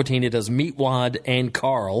on Aqua Teen. He does Meatwad and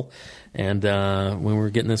Carl. And when we were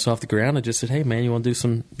getting this off the ground, I just said, "Hey, man, you want to do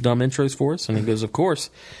some dumb intros for us?" And he goes, "Of course."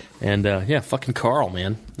 And fucking Carl,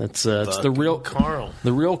 man, it's the real Carl,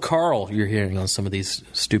 the real Carl you're hearing on some of these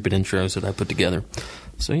stupid intros that I put together.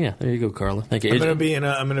 So yeah, there you go, Carla. Thank you. I'm gonna be in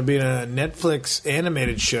a Netflix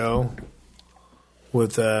animated show.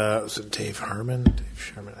 With was it Dave Herman? Dave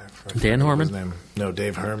Sherman? Dan Harmon? His name. No,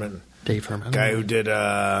 Dave Herman. Dave Herman. Guy who did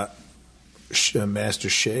Master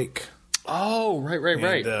Shake. Oh,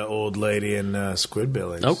 right. The old lady in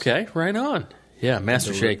Squidbillies. Okay, right on. Yeah,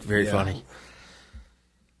 Master Shake, very funny.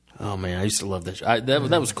 Oh man, I used to love that.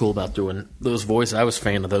 That was cool about doing those voices. I was a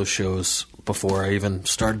fan of those shows before I even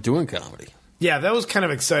started doing comedy. Yeah, that was kind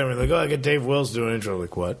of exciting. Like, I got Dave Wills doing an intro.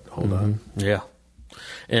 Like, what? Hold on. Yeah.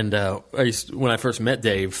 And when I first met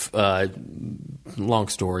Dave, long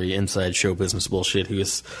story, inside show business bullshit, he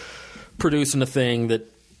was producing a thing that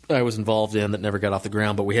I was involved in that never got off the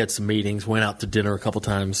ground, but we had some meetings, went out to dinner a couple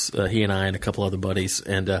times, he and I and a couple other buddies,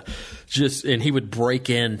 and he would break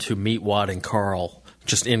into Meatwad and Carl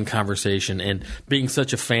just in conversation, and being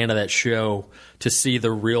such a fan of that show, to see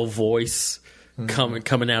the real voice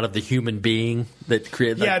coming out of the human being that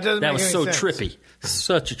created that was so trippy.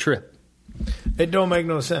 Such a trip. It don't make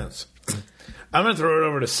no sense. I'm going to throw it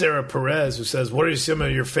over to Sarah Perez, who says, what are some of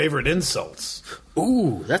your favorite insults?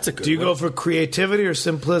 Ooh, that's a good one. Do you go for creativity or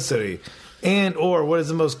simplicity? And or what is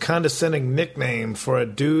the most condescending nickname for a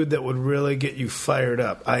dude that would really get you fired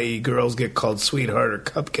up? I.e., girls get called sweetheart or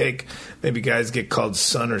cupcake. Maybe guys get called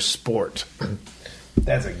son or sport.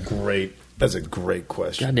 That's a great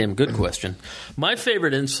question. Goddamn good question. My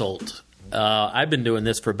favorite insult, I've been doing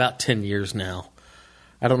this for about 10 years now.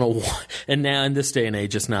 I don't know why. And now in this day and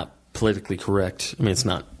age, it's not politically correct. I mean, it's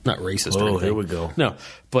not racist or anything. Here we go. No,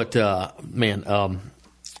 but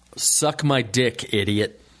suck my dick,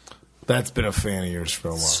 idiot. That's been a fan of yours for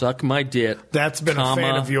a while. Suck my dick. That's been a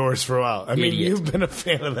fan of yours for a while. I mean, idiot. you've been a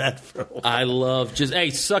fan of that for a while. I love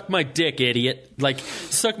suck my dick, idiot. Like,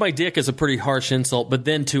 suck my dick is a pretty harsh insult, but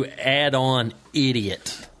then to add on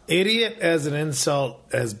idiot. Idiot as an insult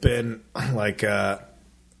has been like,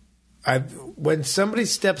 when somebody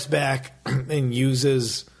steps back and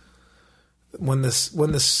uses... When the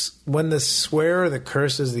swear or the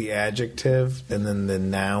curse is the adjective, and then the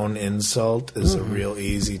noun insult is a real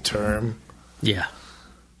easy term. Yeah.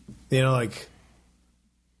 You know, like,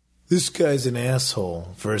 this guy's an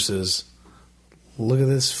asshole versus, look at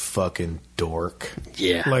this fucking dork.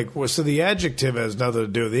 Yeah. Like, so the adjective has nothing to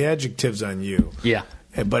do. The adjective's on you. Yeah.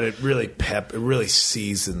 But it really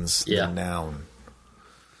seasons the noun.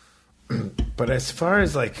 But as far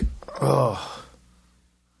as like,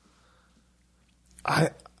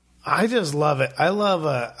 I just love it. I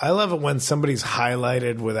love it when somebody's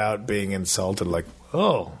highlighted without being insulted. Like,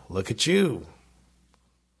 oh, look at you.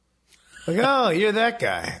 Like, oh, you're that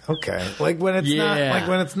guy. Okay. Like when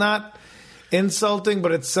it's not insulting,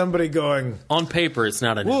 but it's somebody going on paper. It's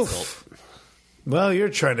not an insult. Well, you're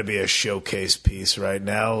trying to be a showcase piece right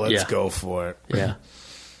now. Let's go for it. Yeah.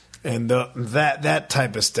 And that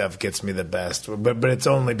type of stuff gets me the best. But it's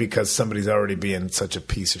only because somebody's already being such a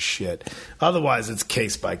piece of shit. Otherwise, it's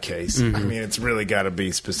case by case. I mean, it's really got to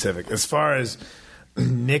be specific. As far as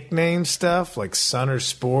nickname stuff, like son or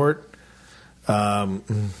sport.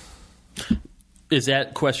 Is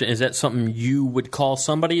that something you would call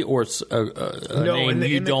somebody, or a name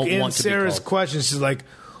you don't want to be called? In Sarah's question, she's like,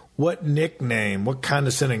 what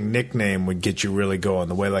condescending nickname would get you really going?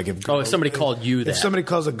 The way, like, if somebody called you that. If somebody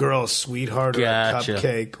calls a girl a sweetheart or Gotcha. a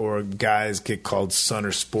cupcake, or guys get called son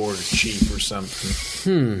or sport or chief or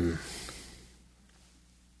something.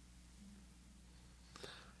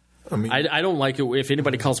 I mean, I don't like it if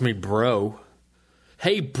anybody calls me bro.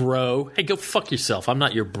 Hey, bro. Hey, go fuck yourself. I'm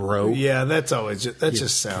not your bro. Yeah, that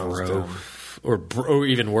just sounds bro. dumb. Or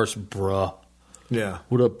even worse, bruh. Yeah.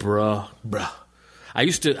 What up, bruh? Bruh. I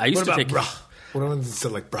used to take bruh? What am I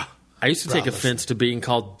saying, like, bruh? I used to take offense to being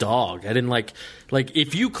called dog. I didn't like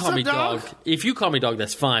if you call me dog. If you call me dog,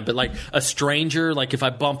 that's fine. But like a stranger, like if I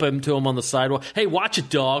bump into him on the sidewalk, hey, watch it,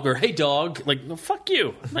 dog, or hey, dog, like, no, fuck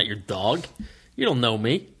you. I'm not your dog. You don't know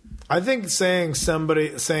me. I think saying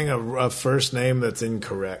a first name that's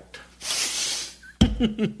incorrect.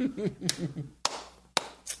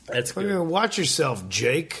 That's good. Watch yourself,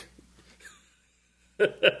 Jake.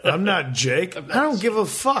 I'm not Jake. I don't give a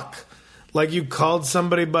fuck. Like, you called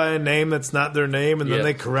somebody by a name that's not their name, and then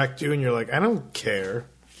they correct you, and you're like, I don't care.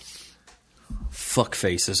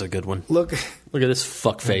 Fuckface is a good one. Look at this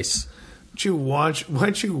fuckface. Why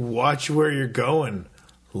don't you watch where you're going,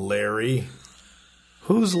 Larry?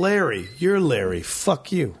 Who's Larry? You're Larry.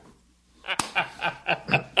 Fuck you.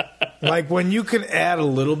 Like, when you can add a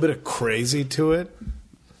little bit of crazy to it,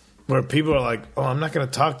 where people are like, oh, I'm not going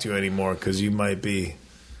to talk to you anymore because you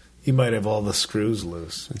might have all the screws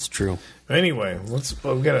loose. That's true. Anyway, we're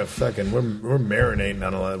marinating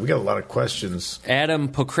on a lot. We got a lot of questions. Adam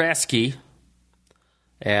Pokraski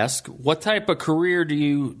asks, what type of career do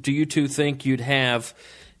you two think you'd have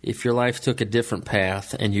if your life took a different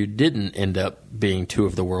path and you didn't end up being two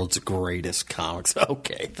of the world's greatest comics?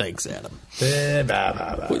 Okay, thanks, Adam.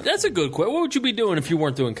 That's a good question. What would you be doing if you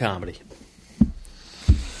weren't doing comedy?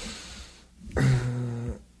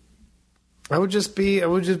 I would just be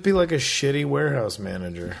like a shitty warehouse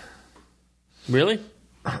manager. Really?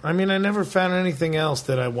 I mean, I never found anything else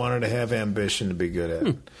that I wanted to have ambition to be good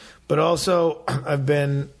at. But also, I've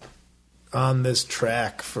been on this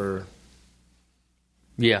track for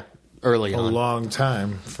early a on. long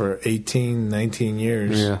time, for 18, 19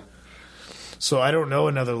 years. Yeah. So I don't know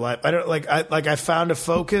another life. I don't I found a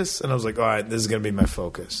focus, and I was like, all right, this is going to be my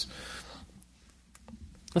focus.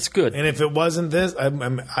 That's good. And if it wasn't this, I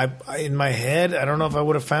in my head, I don't know if I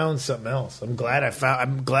would have found something else. I'm glad I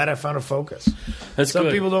found a focus. That's Some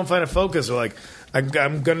good. people don't find a focus. They're like,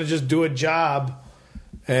 I'm going to just do a job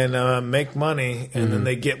and make money, and then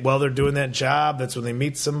they're doing that job. That's when they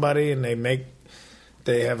meet somebody and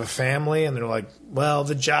they have a family, and they're like, well,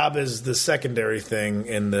 the job is the secondary thing,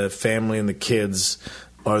 and the family and the kids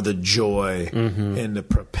are the joy and the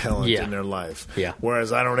propellant in their life. Yeah.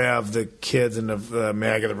 Whereas I don't have the kids and I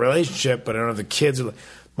got the relationship, but I don't have the kids.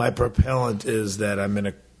 My propellant is that I'm in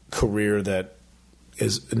a career that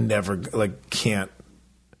is never, can't,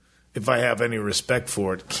 if I have any respect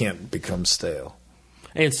for it, can't become stale.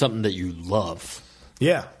 And something that you love.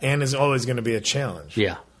 Yeah, and it's always going to be a challenge.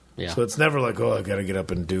 Yeah. Yeah. So it's never like, oh, I got to get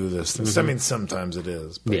up and do this. I mean, sometimes it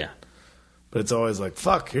is. But, Yeah. But it's always like,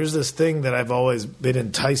 fuck, here's this thing that I've always been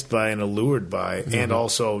enticed by and allured by, and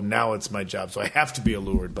also now it's my job, so I have to be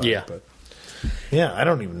allured by it. But yeah, I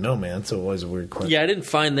don't even know, man. It's always a weird question. Yeah, I didn't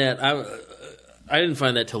find that. I didn't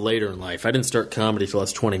find that till later in life. I didn't start comedy till I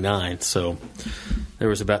was 29, so there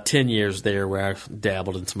was about 10 years there where I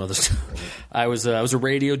dabbled in some other stuff. I was a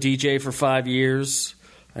radio DJ for 5 years.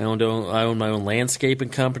 I owned my own landscaping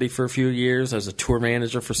company for a few years. I was a tour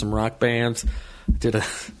manager for some rock bands. Did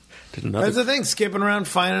another. That's the thing, skipping around,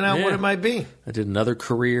 finding out what it might be. I did another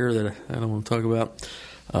career that I don't want to talk about.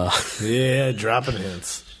 Yeah, dropping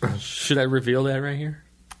hints. Should I reveal that right here?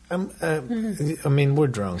 I mean, we're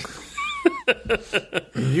drunk.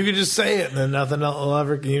 You could just say it, and then nothing else will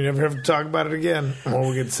ever. You never have to talk about it again. Or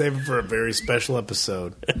we could save it for a very special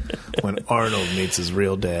episode when Arnold meets his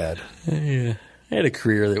real dad. Yeah, I had a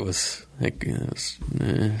career that was. It'll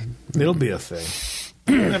be a thing.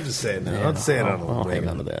 You don't have to say it now. Yeah, Let's say it on the I'll way. hang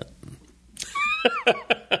on to that.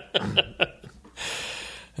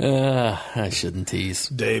 I shouldn't tease.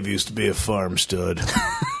 Dave used to be a farm stud.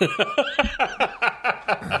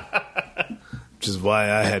 Which is why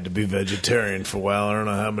I had to be vegetarian for a while. I don't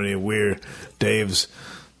know how many weird Dave's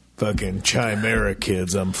fucking chimera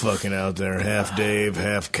kids I'm fucking out there. Half Dave,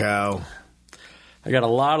 half cow. I got a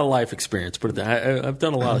lot of life experience, but I've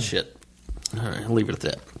done a lot of shit. All right, I'll leave it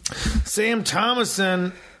at that. Sam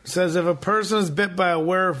Thomason says if a person is bit by a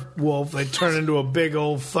werewolf, they turn into a big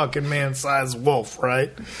old fucking man-sized wolf,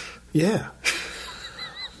 right? Yeah.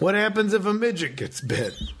 What happens if a midget gets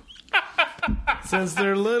bit? Since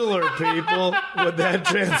they're littler people, would that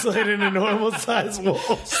translate into normal-sized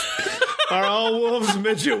wolves? Are all wolves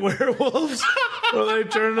midget werewolves? Or they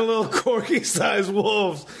turn into little corgi-sized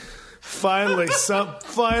wolves? Finally,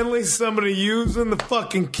 somebody using the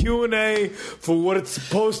fucking Q&A for what it's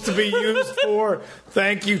supposed to be used for.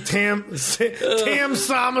 Thank you, Tam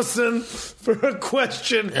Thomason, for a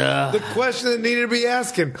question. The question that needed to be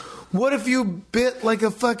asking. What if you bit like a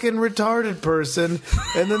fucking retarded person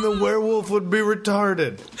and then the werewolf would be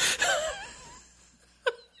retarded?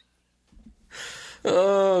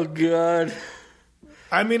 Oh, God.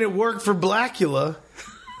 I mean, it worked for Blackula.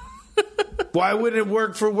 Why wouldn't it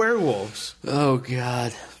work for werewolves? Oh,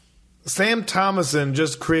 God. Sam Thomason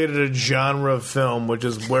just created a genre of film, which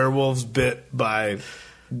is werewolves bit by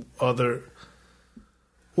other...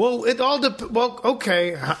 Well, it all well,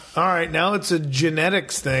 okay. All right, now it's a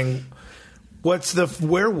genetics thing. What's the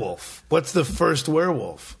werewolf? What's the first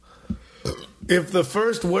werewolf? If the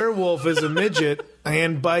first werewolf is a midget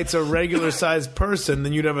and bites a regular-sized person,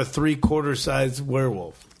 then you'd have a three-quarter-sized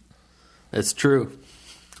werewolf. That's true.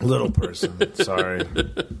 Little person. Sorry.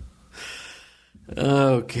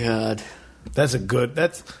 Oh, God.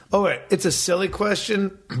 Oh, wait. It's a silly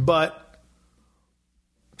question, but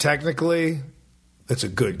technically, it's a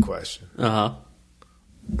good question. Uh-huh.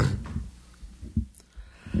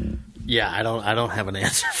 Yeah, I don't have an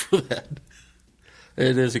answer for that.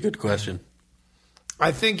 It is a good question.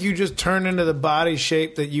 I think you just turn into the body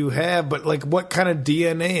shape that you have, but like what kind of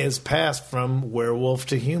DNA is passed from werewolf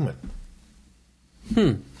to human?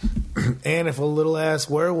 And if a little ass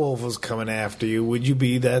werewolf was coming after you, would you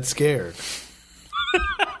be that scared?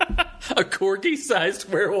 A corgi-sized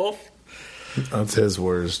werewolf? That's his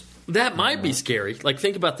words. That might be scary. Like,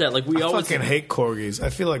 think about that. Like, we I always fucking hate corgis. I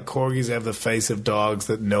feel like corgis have the face of dogs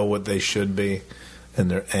that know what they should be, and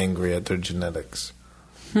they're angry at their genetics.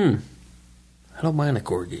 I don't mind a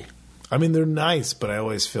corgi. I mean, they're nice, but I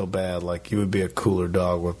always feel bad. Like you would be a cooler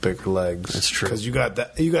dog with bigger legs. That's true. Because you got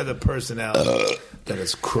the personality that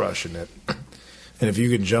is crushing it. And if you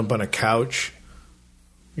can jump on a couch,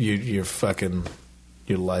 your lifespan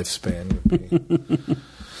would be.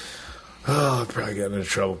 Oh, I'd probably get into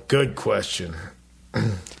trouble. Good question.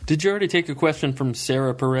 Did you already take a question from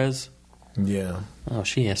Sarah Perez? Yeah. Oh,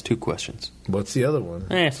 she asked 2 questions. What's the other one?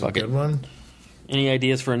 Fuck it. Good one. Any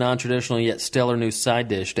ideas for a non-traditional yet stellar new side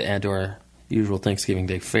dish to add to our usual Thanksgiving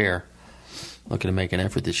Day fare? Looking to make an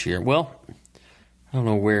effort this year. Well, I don't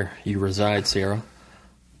know where you reside, Sarah,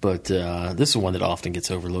 but this is one that often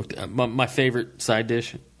gets overlooked. My favorite side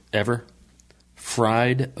dish ever,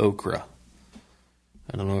 fried okra.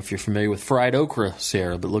 I don't know if you're familiar with fried okra,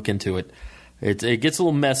 Sarah, but look into it. It gets a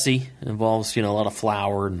little messy. It involves, a lot of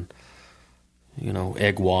flour and,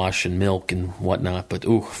 egg wash and milk and whatnot. But,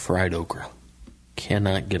 fried okra.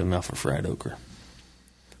 Cannot get enough of fried okra.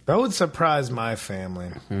 That would surprise my family.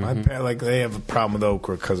 My they have a problem with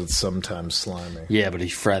okra because it's sometimes slimy. Yeah, but if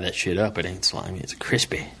you fry that shit up, it ain't slimy. It's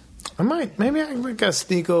crispy. Maybe I gotta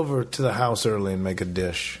sneak over to the house early and make a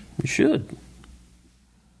dish. You should.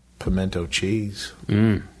 Pimento cheese.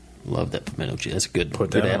 Love that pimento cheese. That's a good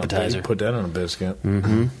appetizer. Put that on a biscuit.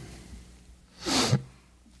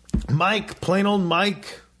 Mike, plain old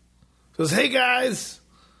Mike, says, "Hey guys,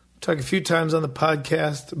 talk a few times on the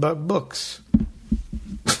podcast about books."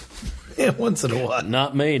 Yeah, once in a while.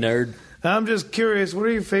 Not me, nerd. I'm just curious, what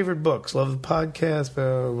are your favorite books? Love the podcast,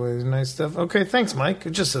 nice stuff. Okay, thanks, Mike.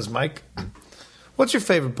 It just says Mike. What's your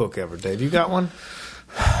favorite book ever, Dave? You got one?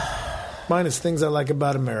 Mine is Things I Like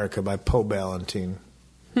About America by Poe Ballantine.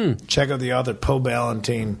 Check out the author, Poe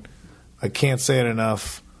Ballantine. I can't say it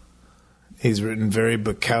enough. He's written very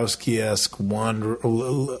Bukowski-esque,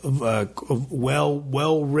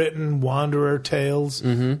 well-written wanderer tales.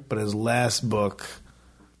 But his last book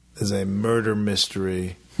is a murder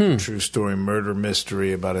mystery, true story murder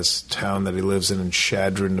mystery about his town that he lives in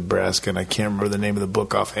Chadron, Nebraska. And I can't remember the name of the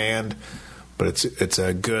book offhand, but it's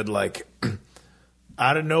a good,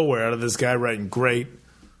 out of nowhere, out of this guy writing great,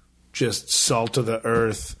 just salt of the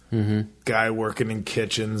earth, guy working in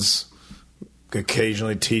kitchens,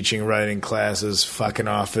 occasionally teaching writing classes, fucking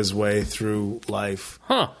off his way through life.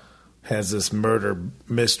 Has this murder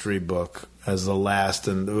mystery book as the last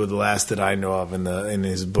that I know of in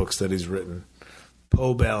his books that he's written.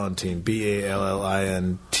 Poe Ballantine,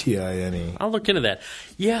 Ballantine. I'll look into that.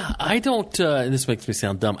 Yeah, I don't. This makes me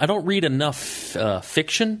sound dumb. I don't read enough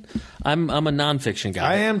fiction. I'm a nonfiction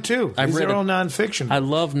guy. I am too. These are all nonfiction. I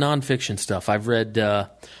love nonfiction stuff. I've read. I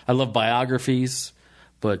love biographies.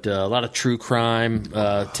 But a lot of true crime.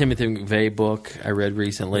 Timothy McVeigh book I read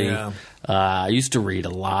recently. Yeah. I used to read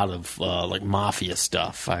a lot of mafia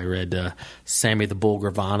stuff. I read Sammy the Bull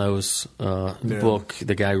Gravano's book,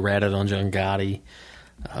 the guy who ratted on John Gotti.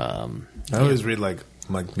 I always read like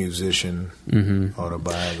musician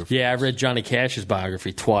autobiography. Yeah, I read Johnny Cash's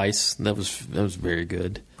biography twice. That was very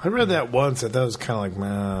good. I read that once. I thought it was kind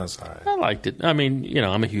of it's all right. I liked it. I mean,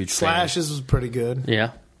 I'm a huge Slashes fan. was pretty good.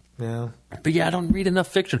 Yeah. Yeah. But yeah, I don't read enough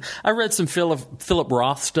fiction. I read some Philip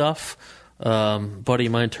Roth stuff. Buddy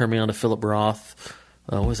of mine turned me on to Philip Roth.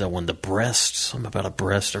 What was that one? The Breast. Something about a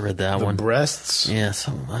breast. I read that one. The Breasts? Yeah,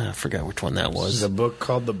 I forgot which one that was. Is a book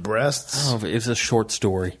called The Breasts? Oh, it was a short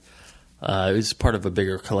story. It was part of a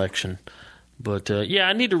bigger collection. But yeah,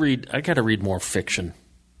 I got to read more fiction.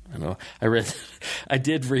 I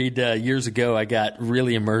did read years ago. I got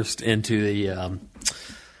really immersed into the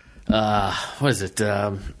what is it?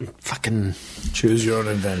 Fucking Choose Your Own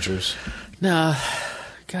Adventures. Nah,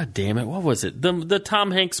 god damn it! What was it? The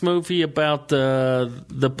Tom Hanks movie about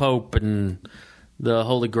the Pope and the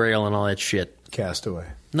Holy Grail and all that shit. Castaway.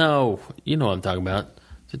 No, you know what I'm talking about.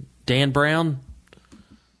 Is it Dan Brown?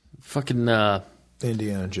 Fucking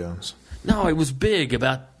Indiana Jones. No, it was big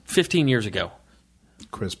about 15 years ago.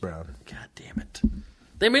 Chris Brown. God damn it!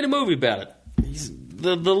 They made a movie about it.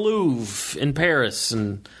 The Louvre in Paris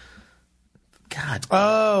and. God.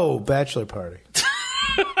 Oh, Bachelor Party.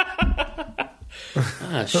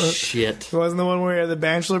 Ah, shit. It wasn't the one where you had the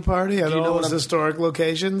bachelor party at all those historic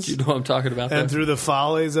locations? Do you know what I'm talking about? And through the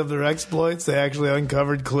follies of their exploits, they actually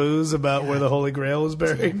uncovered clues about where the Holy Grail was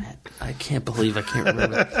buried. I can't believe I can't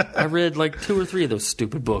remember. I read 2 or 3 of those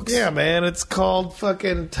stupid books. Yeah, man. It's called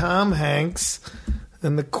fucking Tom Hanks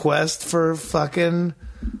and the Quest for fucking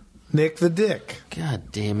Nick the Dick.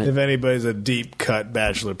 God damn it. If anybody's a deep cut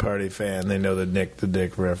Bachelor Party fan, they know the Nick the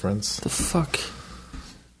Dick reference. The fuck?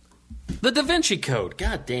 The Da Vinci Code.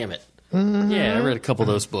 God damn it. Mm-hmm. Yeah, I read a couple of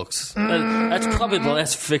those books. That's probably the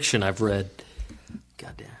last fiction I've read.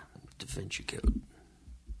 Goddamn. Da Vinci Code.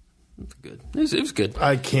 That's good. It was good.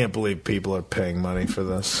 I can't believe people are paying money for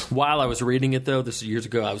this. While I was reading it, though, this is years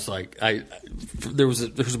ago, I was like, there was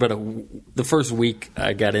about the first week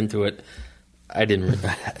I got into it, I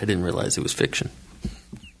didn't realize it was fiction.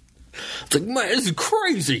 It's like, man, this is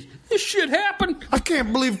crazy. This shit happened. I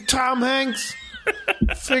can't believe Tom Hanks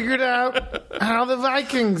figured out how the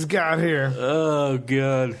Vikings got here. Oh,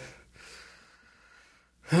 God.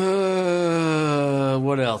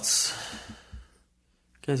 What else?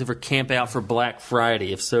 You guys ever camp out for Black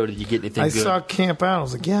Friday? If so, did you get anything I good? saw Camp Out. I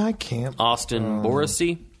was like, yeah, I camp. Austin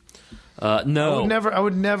Morrissey? No. I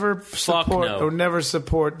would never Fuck support. no. I would never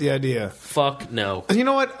support the idea. Fuck no. You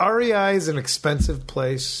know what? REI is an expensive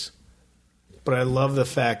place, but I love the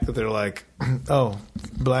fact that they're like, oh,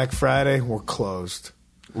 Black Friday, we're closed.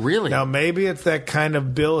 Really? Now, maybe it's that kind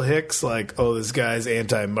of Bill Hicks, like, oh, this guy's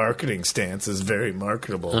anti-marketing stance is very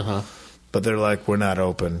marketable. Uh-huh. But they're like, we're not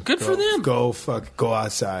open. Good for them. Go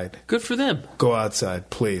outside. Good for them. Go outside,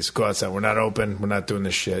 please. Go outside. We're not open. We're not doing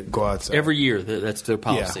this shit. Go outside. Every year, that's their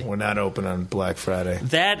policy. Yeah, we're not open on Black Friday.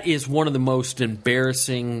 That is one of the most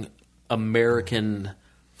embarrassing American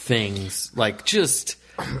things. Like, just...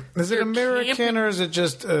 Is it You're American camping- or is it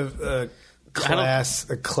just a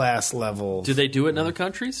class level? Do they do it in other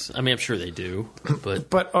countries? I mean, I'm sure they do, but...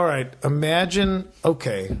 But, all right, imagine,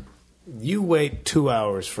 okay, you wait 2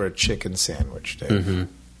 hours for a chicken sandwich, Dave.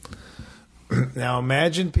 Now,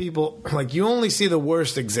 imagine people, like, you only see the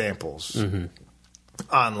worst examples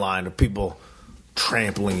online of people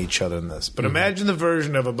trampling each other in this. But imagine the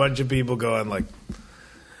version of a bunch of people going, like,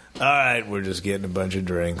 all right, we're just getting a bunch of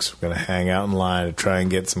drinks. We're going to hang out in line to try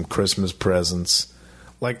and get some Christmas presents.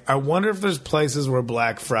 Like, I wonder if there's places where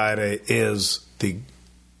Black Friday is the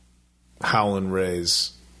Howlin'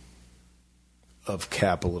 Rays of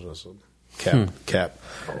capitalism.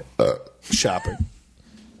 Shopping.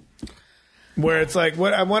 Where it's like,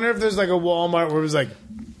 what? I wonder if there's like a Walmart where it's like,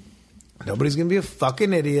 nobody's going to be a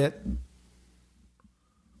fucking idiot.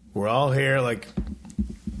 We're all here, like...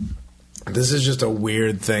 This is just a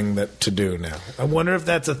weird thing to do now. I wonder if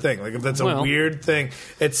that's a thing. Like, if that's a weird thing.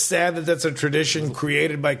 It's sad that that's a tradition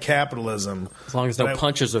created by capitalism. As long as no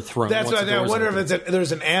punches are thrown. That's once what the I door's wonder open. if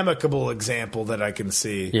there's an amicable example that I can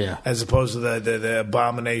see. Yeah. As opposed to the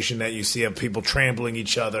abomination that you see of people trampling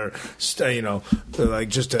each other, like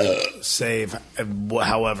just to save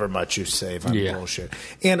however much you save on bullshit.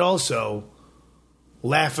 And also...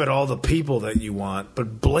 laugh at all the people that you want,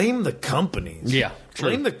 but blame the companies. Yeah, true.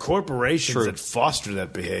 Blame the corporations True. that foster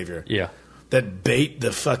that behavior. Yeah. That bait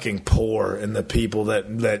the fucking poor and the people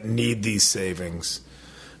that need these savings.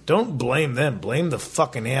 Don't blame them. Blame the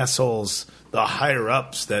fucking assholes, the higher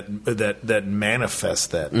ups that manifest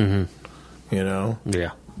that. Mm-hmm. You know?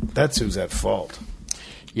 Yeah. That's who's at fault.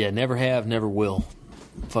 Yeah, never have, never will.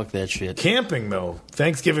 Fuck that shit. Camping, though.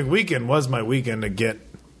 Thanksgiving weekend was my weekend to get.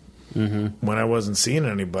 Mm-hmm. When I wasn't seeing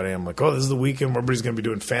anybody, I'm like, oh, this is the weekend where everybody's going to be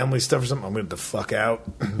doing family stuff or something. I'm going to get the fuck out.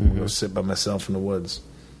 I'm going to go sit by myself in the woods.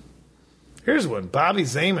 Here's one. Bobby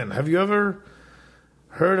Zeman. Have you ever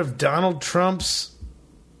heard of Donald Trump's...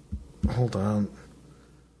 Hold on.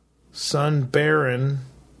 Son Barron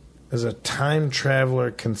as a time traveler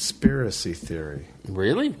conspiracy theory.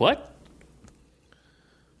 Really? What?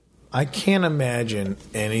 I can't imagine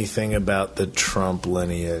anything about the Trump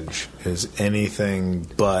lineage is anything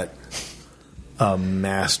but a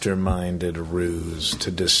masterminded ruse to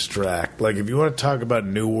distract. Like, if you want to talk about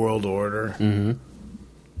New World Order,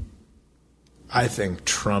 I think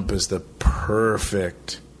Trump is the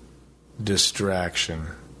perfect distraction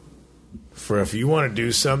for if you want to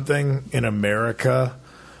do something in America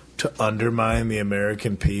to undermine the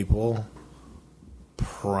American people,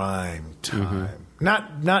 prime time.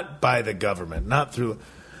 Not by the government, not through...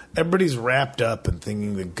 Everybody's wrapped up in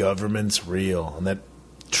thinking the government's real and that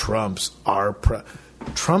Trump's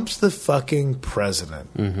the fucking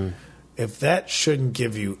president. Mm-hmm. If that shouldn't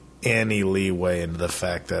give you any leeway into the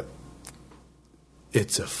fact that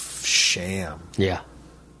it's a sham. Yeah.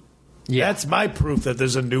 Yeah. That's my proof that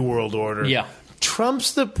there's a new world order. Yeah.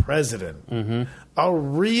 Trump's the president. Mm-hmm. A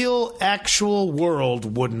real, actual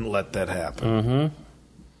world wouldn't let that happen. Mm-hmm.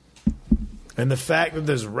 And the fact that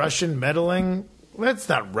there's Russian meddling, that's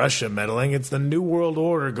not Russia meddling. It's the New World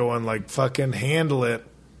Order going like, fucking handle it.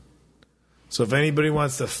 So if anybody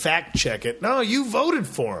wants to fact check it, no, you voted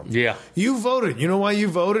for him. Yeah. You voted. You know why you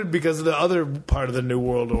voted? Because of the other part of the New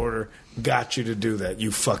World Order got you to do that,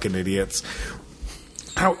 you fucking idiots.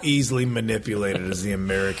 How easily manipulated is the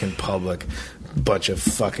American public? Bunch of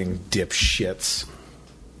fucking dipshits.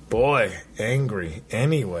 Boy, angry.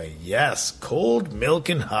 Anyway, yes, cold milk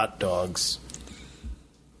and hot dogs.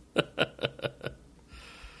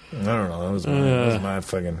 I don't know. That was my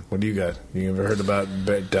fucking... What do you got? You ever heard about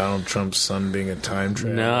Donald Trump's son being a time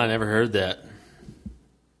traveler? No, I never heard that.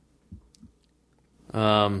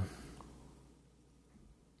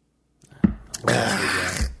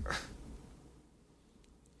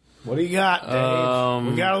 What do you got,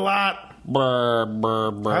 Dave? We got a lot.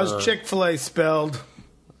 How's Chick-fil-A spelled?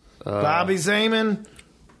 Bobby Zeman?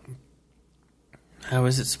 How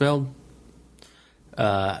is it spelled?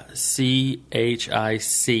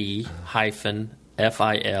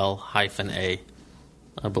 CHIC-FIL-A.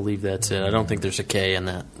 I believe that's it. I don't think there's a K in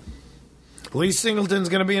that. Lee Singleton's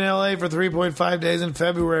going to be in L.A. for 3.5 days in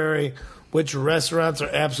February. Which restaurants are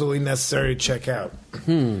absolutely necessary to check out?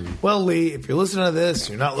 Well, Lee, if you're listening to this,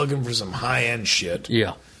 you're not looking for some high-end shit.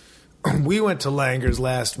 Yeah. We went to Langer's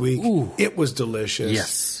last week. Ooh. It was delicious.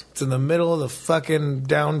 Yes. It's in the middle of the fucking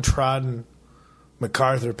downtrodden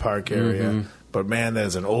MacArthur Park area. But, man, that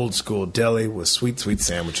is an old-school deli with sweet, sweet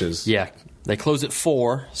sandwiches. Yeah. They close at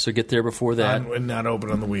 4, so get there before that. Not open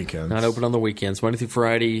on the weekends. Not open on the weekends. Monday through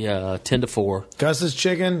Friday, 10 to 4. Gus's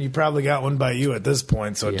Chicken, you probably got one by you at this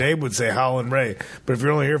point. So Yeah. Dave would say Howlin' Ray. But if you're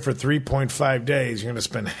only here for 3.5 days, you're going to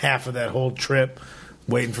spend half of that whole trip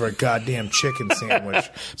waiting for a goddamn chicken sandwich.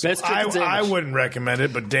 Best chicken sandwich. I wouldn't recommend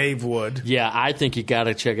it, but Dave would. Yeah, I think you got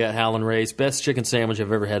to check out Howlin' Ray's. Best chicken sandwich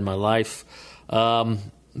I've ever had in my life.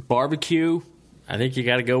 Barbecue. I think you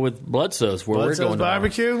got to go with Bloodsoe's, where Bloodsoe's we're going tomorrow.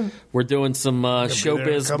 Barbecue? We're doing some be there in a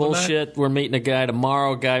showbiz couple bullshit. We're meeting a guy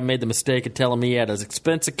tomorrow. Guy made the mistake of telling me he had his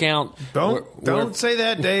expense account. Don't say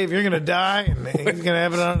that, Dave. You're going to die, and he's going to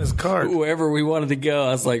have it on his card. Wherever we wanted to go, I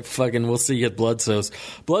was like, fucking, we'll see you at Bloodsoe's.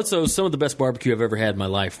 Bloodsoe's some of the best barbecue I've ever had in my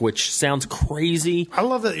life, which sounds crazy. I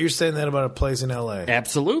love that you're saying that about a place in L.A.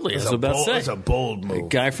 Absolutely. I was about to say. It's a bold move. A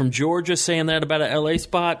guy from Georgia saying that about an L.A.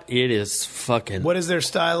 spot, it is fucking What is their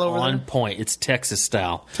style over on there? point. It's Texas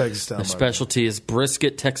style. Texas style Their barbecue. specialty is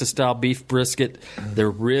brisket, Texas style beef brisket. Their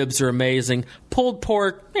ribs are amazing. Pulled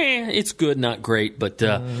pork, it's good, not great, but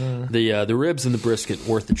the ribs and the brisket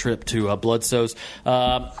worth the trip to Bloodsoe's.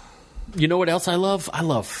 You know what else I love? I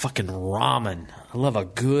love fucking ramen. I love a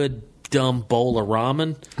good dumb bowl of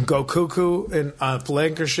ramen. Go Cuckoo in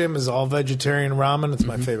Lancashire is all vegetarian ramen. It's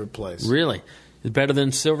my favorite place. Really, it's better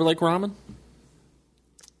than Silver Lake ramen.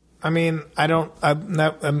 I mean,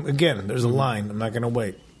 again, there's a line. I'm not going to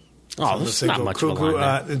wait. Oh, I'm there's gonna not Go much Cuckoo. of a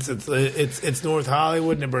line there. It's North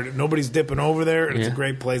Hollywood. Nobody's dipping over there. And It's a Yeah.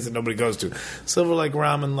 great place that nobody goes to. Silver Lake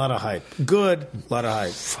ramen, a lot of hype. Good, a lot of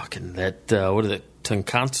hype. Fucking that, what is it?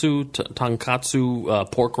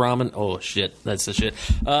 Tonkatsu pork ramen. Oh, shit. That's the shit.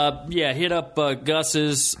 Yeah, hit up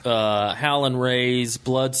Gus's, Howlin' Ray's,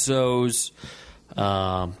 Bloodsoe's.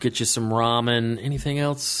 Get you some ramen. Anything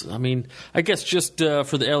else? I mean, I guess just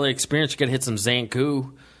for the LA experience, you got to hit some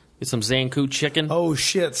Zankou. Get some Zankou chicken. Oh,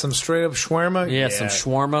 shit. Some straight up shawarma? Yeah, some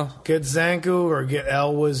shawarma. Get Zankou or get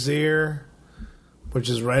El Wazir, which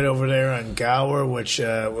is right over there on Gower, which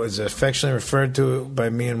was affectionately referred to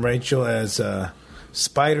by me and Rachel as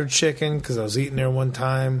spider chicken because I was eating there one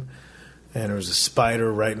time and there was a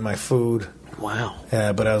spider right in my food. Wow.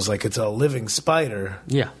 But I was like, it's a living spider.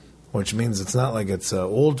 Yeah. Which means it's not like it's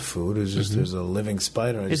old food. It's just there's a living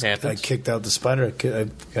spider. I happens. kicked out the spider.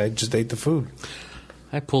 I just ate the food.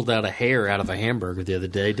 I pulled out a hair out of a hamburger the other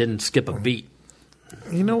day. Didn't skip a beat.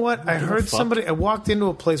 You know what? I heard somebody. I walked into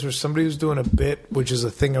a place where somebody was doing a bit, which is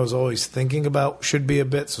a thing I was always thinking about. Should be a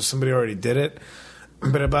bit, so somebody already did it.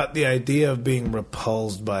 But about the idea of being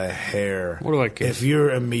repulsed by a hair. What do I care? If you're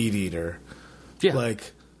a meat eater, Yeah.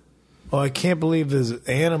 like, oh, I can't believe this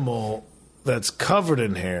animal that's covered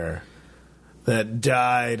in hair that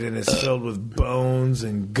died and is filled with bones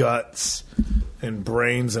and guts and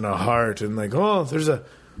brains and a heart, and like, oh, there's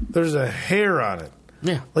a hair on it.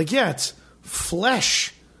 Yeah. Like, yeah, it's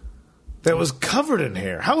flesh that was covered in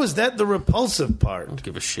hair. How is that the repulsive part? Don't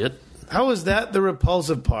give a shit. How is that the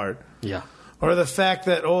repulsive part? Yeah. Or the fact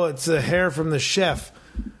that, oh, it's a hair from the chef.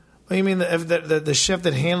 What, you mean the chef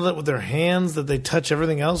that handled it with their hands that they touch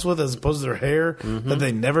everything else with as opposed to their hair that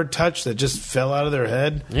they never touched that just fell out of their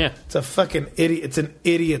head? Yeah. It's a fucking idiot. It's an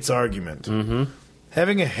idiot's argument. Mm-hmm.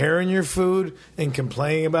 Having a hair in your food and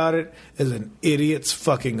complaining about it is an idiot's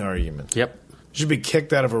fucking argument. Yep. You should be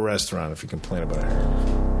kicked out of a restaurant if you complain about hair.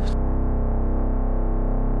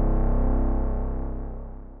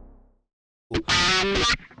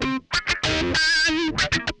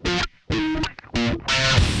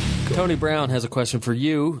 Tony Brown has a question for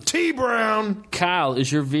you. T. Brown. Kyle,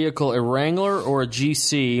 is your vehicle a Wrangler or a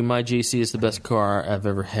GC? My GC is the best car I've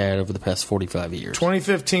ever had over the past 45 years.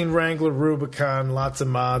 2015 Wrangler Rubicon, lots of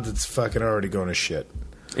mods. It's fucking already going to shit.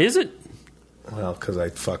 Is it? Well, because I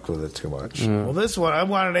fucked with it too much. Well, this one, I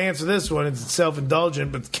wanted to answer this one. It's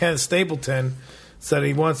self-indulgent, but Ken Stapleton said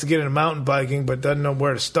he wants to get into mountain biking but doesn't know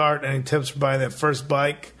where to start. Any tips for buying that first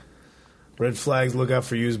bike? Red flags, look out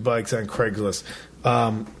for used bikes on Craigslist.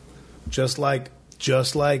 Just like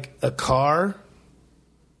a car,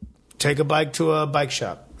 take a bike to a bike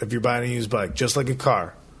shop if you're buying a used bike, just like a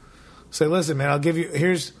car. Say, listen, man, I'll give you,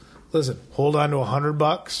 hold on to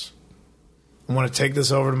 $100. I want to take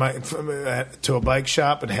this over to a bike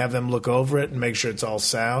shop and have them look over it and make sure it's all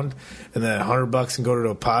sound, and then $100 and go to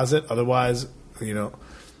a deposit. Otherwise, well,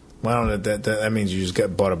 I don't know, that means you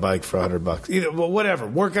just bought a bike for $100. Either, well, whatever.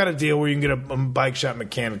 Work out a deal where you can get a bike shop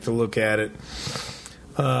mechanic to look at it.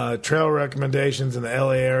 Trail recommendations in the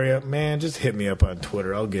LA area, man, just hit me up on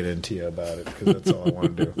Twitter. I'll get into you about it because that's all I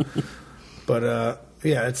want to do. But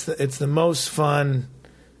yeah, it's the most fun.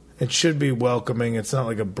 It should be welcoming. It's not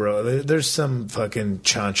like a bro. There's some fucking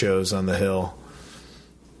chanchos on the hill,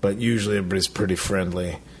 but usually everybody's pretty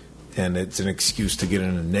friendly, and it's an excuse to get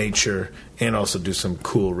into nature and also do some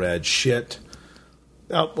cool rad shit.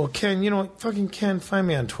 Oh, well, Ken, you know what? Fucking Ken, find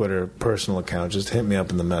me on Twitter, personal account. Just hit me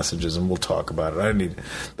up in the messages and we'll talk about it. I didn't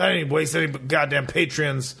need to waste any goddamn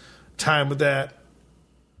Patreon's time with that.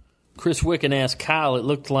 Chris Wicken asked Kyle, it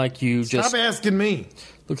looked like you Stop asking me.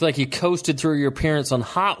 Looked like you coasted through your appearance on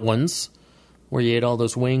Hot Ones, where you ate all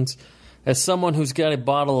those wings. As someone who's got a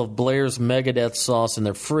bottle of Blair's Megadeth sauce in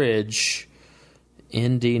their fridge,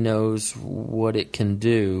 Indy knows what it can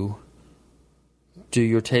do. Do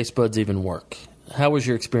your taste buds even work? How was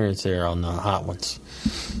your experience there on the Hot Ones?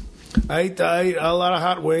 I ate a lot of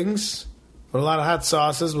hot wings, a lot of hot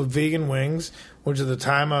sauces with vegan wings, which at the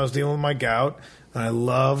time I was dealing with my gout. And I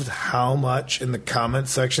loved how much in the comment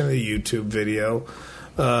section of the YouTube video,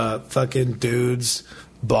 fucking dudes'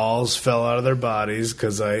 balls fell out of their bodies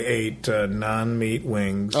because I ate non-meat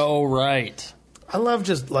wings. Oh, right. I love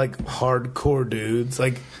just like hardcore dudes.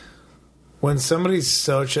 Like when somebody's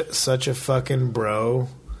such a fucking bro,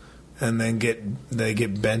 and then they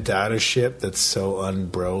get bent out of shit that's so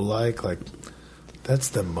unbro-like. Like that's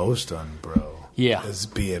the most unbro. Yeah, is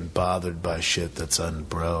being bothered by shit that's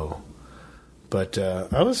unbro. But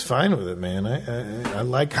I was fine with it, man. I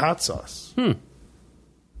like hot sauce. You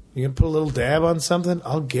can put a little dab on something,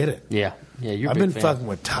 I'll get it. Yeah, you're. I've been fucking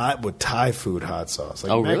with Thai food hot sauce.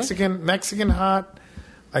 Like Mexican hot,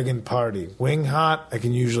 I can party. Wing hot, I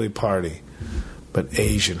can usually party. But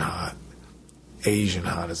Asian hot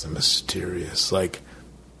is a mysterious. Like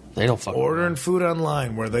they don't fucking ordering food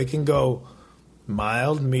online where they can go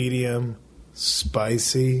mild, medium,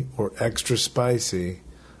 spicy, or extra spicy.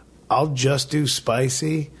 I'll just do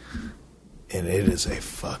spicy, and it is a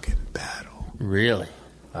fucking battle. Really?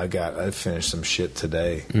 I finished some shit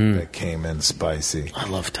today that came in spicy. I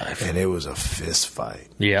love Thai food. And it was a fist fight.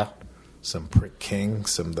 Yeah. Some Prick King,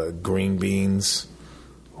 some of the green beans,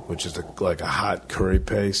 which is like a hot curry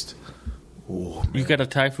paste. Ooh, you got a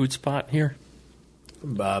Thai food spot here?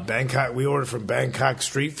 Bangkok. We ordered from Bangkok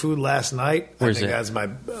Street Food last night. Where's I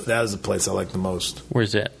think that was the place I like the most.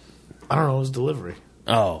 Where's that? I don't know. It was delivery.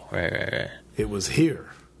 Oh, right. It was here.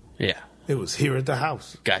 Yeah. It was here at the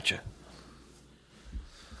house. Gotcha.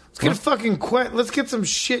 Let's get some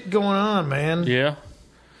shit going on, man. Yeah.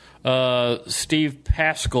 Steve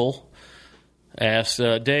Pascal asked,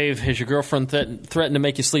 Dave, has your girlfriend threatened to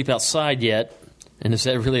make you sleep outside yet? And is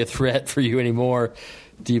that really a threat for you anymore?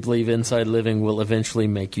 Do you believe inside living will eventually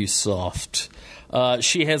make you soft?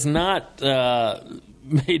 She has not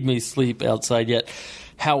made me sleep outside yet.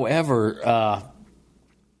 However,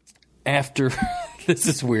 after this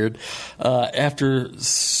is weird. After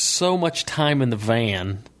so much time in the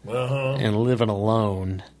van and living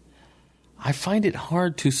alone, I find it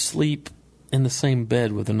hard to sleep in the same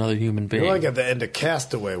bed with another human being. You're like at the end of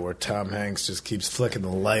Castaway where Tom Hanks just keeps flicking the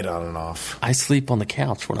light on and off. I sleep on the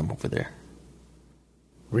couch when I'm over there.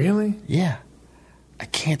 Really? Yeah. I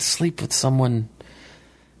can't sleep with someone.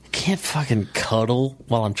 I can't fucking cuddle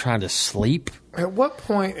while I'm trying to sleep. At what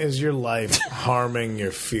point is your life harming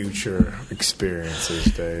your future experiences,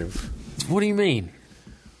 Dave? What do you mean?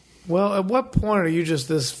 Well, at what point are you just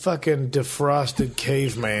this fucking defrosted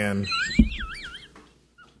caveman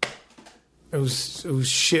who's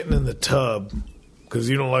shitting in the tub because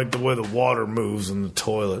you don't like the way the water moves in the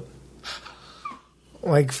toilet?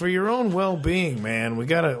 Like, for your own well-being, man, we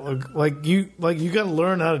gotta you gotta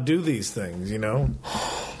learn how to do these things, you know?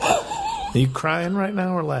 Are you crying right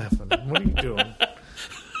now or laughing? What are you doing?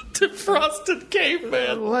 Defrosted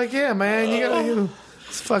caveman. Like, yeah, man, you gotta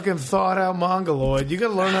it's fucking thought out mongoloid. You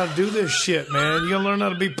gotta learn how to do this shit, man. You gotta learn how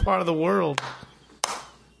to be part of the world.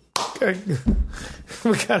 Okay.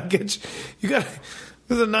 We gotta get you gotta.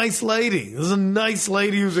 There's a nice lady. There's a nice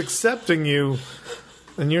lady who's accepting you,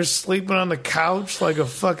 and you're sleeping on the couch like a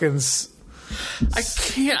fucking. I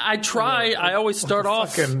can't. I try. I always start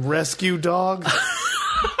off fucking rescue dog.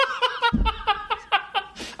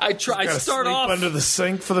 I try. I start sleep off under the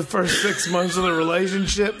sink for the first 6 months of the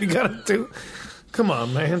relationship. You gotta do. Come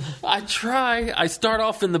on, man. I try. I start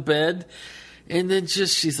off in the bed, and then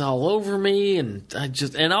just she's all over me, and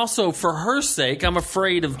and also for her sake, I'm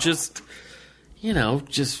afraid of just,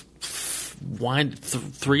 just wind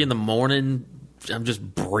 3 in the morning. I'm just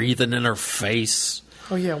breathing in her face.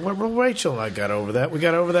 Oh, yeah. Well, Rachel and I got over that. We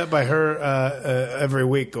got over that by her every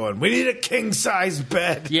week going, we need a king-size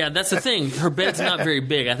bed. Yeah, that's the thing. Her bed's not very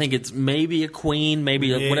big. I think it's maybe a queen,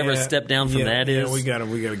 maybe whatever a step down from that is. Yeah, we got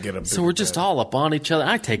to get a So we're just all up on each other.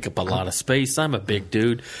 I take up a lot of space. I'm a big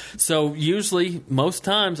dude. So usually, most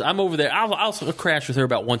times, I'm over there. I'll crash with her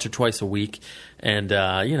about once or twice a week. And,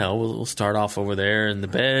 we'll start off over there in the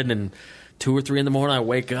bed, and 2 or 3 in the morning, I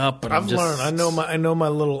wake up and I've learned. I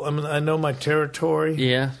know my territory.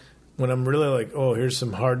 Yeah. When I'm really like, oh, here's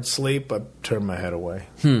some hard sleep, I turn my head away.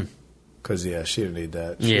 Because she didn't need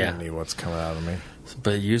that. She didn't need what's coming out of me.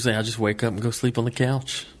 But usually, I just wake up and go sleep on the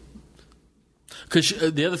couch. Because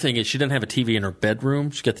the other thing is, she doesn't have a TV in her bedroom.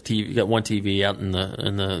 She got one TV out in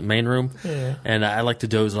the main room. Yeah. And I like to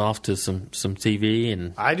doze off to some TV.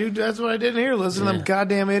 And I do. That's what I did here. Listen to them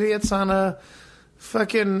goddamn idiots on a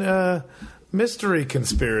fucking mystery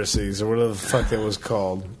conspiracies or whatever the fuck that was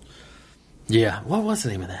called. Yeah. What was the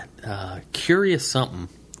name of that? Curious something.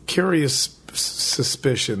 Curious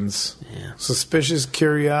suspicions. Yeah. Suspicious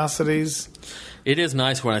curiosities. It is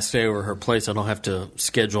nice when I stay over her place. I don't have to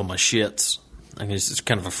schedule my shits. I mean, it's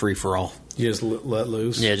kind of a free-for-all. You just let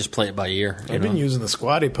loose? Yeah, just play it by ear. I've been using the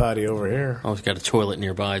squatty potty over here. Always got a toilet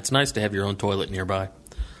nearby. It's nice to have your own toilet nearby.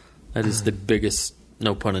 That is the biggest,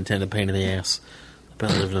 no pun intended, pain in the ass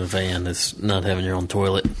about living in a van is not having your own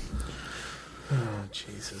toilet. Oh,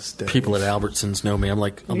 Jesus. Dave. People at Albertsons know me. I'm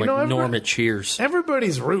like Norm at Cheers.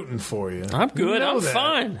 Everybody's rooting for you. I'm good. I'm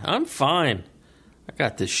fine. I'm fine. I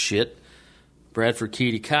got this shit. Bradford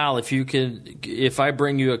Keedy. Kyle, if I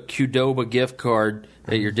bring you a Qdoba gift card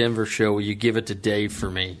at your Denver show, will you give it to Dave for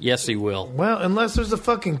me? Yes, he will. Well, unless there's a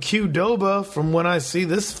fucking Qdoba from when I see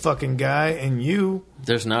this fucking guy and you.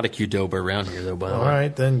 There's not a Qdoba around here, though, by the way. All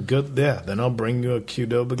right, then good. Yeah, then I'll bring you a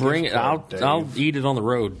Qdoba Bring gift it. card, I'll eat it on the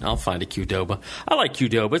road. I'll find a Qdoba. I like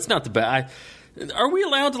Qdoba. It's not the bad. Are we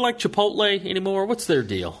allowed to like Chipotle anymore? What's their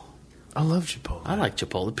deal? I love Chipotle. I like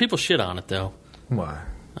Chipotle. People shit on it, though. Why?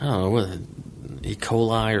 I don't know, what, E.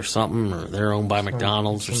 coli or something, or they're owned by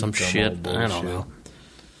McDonald's or some shit. I don't know.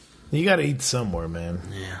 You got to eat somewhere, man.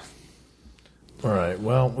 Yeah. All right.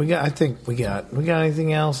 Well, we got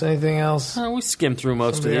anything else? Anything else? We skimmed through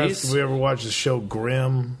most of these. Did we ever watch the show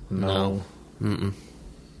Grimm? No. Mm-mm.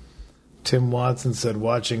 Tim Watson said,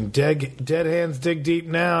 watching Dead Hands Dig Deep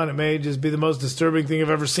Now, and it may just be the most disturbing thing I've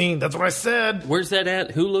ever seen. That's what I said. Where's that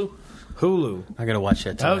at? Hulu? I got to watch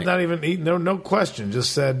that tonight. That was not even, no question.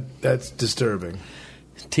 Just said that's disturbing.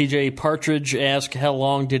 TJ Partridge asked, how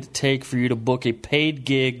long did it take for you to book a paid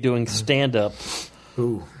gig doing stand-up?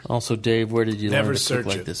 Ooh. Also, Dave, where did you Never learn to search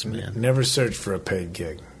cook like it. this, man? Never search for a paid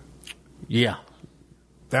gig. Yeah.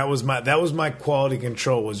 That was my quality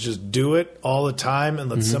control, was just do it all the time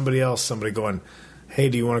and let somebody going, hey,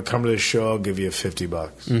 do you want to come to this show? I'll give you $50.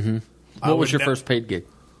 Mm-hmm. What was your first paid gig?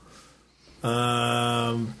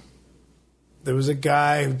 There was a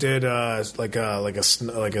guy who did a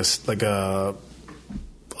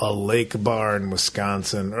lake bar in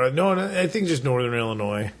Wisconsin, or no, I think just Northern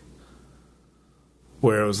Illinois,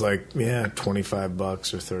 where it was like $25 or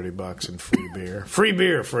 $30 and free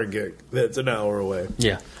beer for a gig. That's an hour away.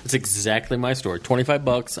 Yeah, it's exactly my story.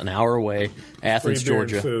 $25 an hour away, Athens, free beer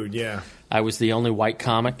Georgia. And food, yeah. I was the only white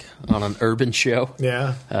comic on an urban show.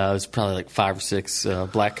 Yeah, it was probably like 5 or 6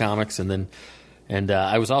 black comics, and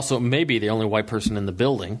I was also maybe the only white person in the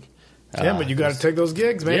building. Yeah, but you got to take those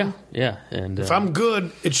gigs, man. Yeah. And if I'm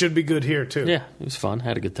good, it should be good here too. Yeah, it was fun.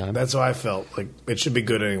 Had a good time. That's how I felt. Like it should be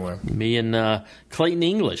good anywhere. Me and Clayton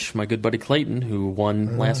English, my good buddy Clayton, who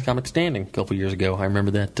won Last Comic Standing a couple years ago. I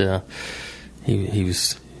remember that he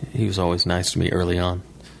was always nice to me early on.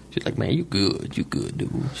 She's like, man, you good,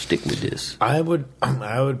 dude. Stick with this. I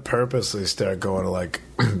would purposely start going to like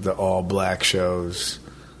the all black shows.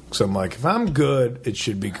 So I'm like, if I'm good, it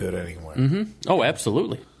should be good anywhere. Mm-hmm. Oh,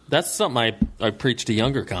 absolutely. That's something I preach to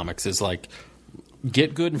younger comics is like,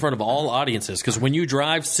 get good in front of all audiences. Because when you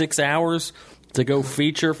drive 6 hours to go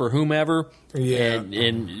feature for whomever, and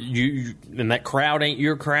that crowd ain't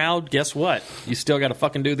your crowd, guess what? You still got to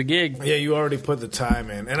fucking do the gig. Yeah, you already put the time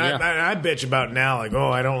in. And I bitch about now, like,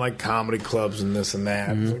 oh, I don't like comedy clubs and this and that.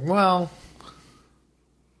 Mm-hmm. It's like, well,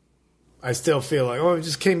 I still feel like, I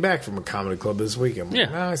just came back from a comedy club this weekend.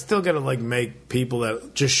 Like, well, I still got to like make people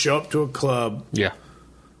that just show up to a club. Yeah.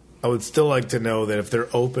 I would still like to know that if they're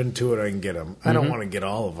open to it, I can get them. I don't want to get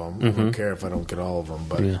all of them. I don't care if I don't get all of them,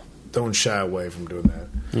 but don't shy away from doing that.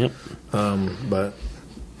 Yep. But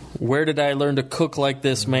where did I learn to cook like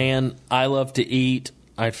this, man? I love to eat.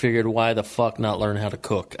 I figured, why the fuck not learn how to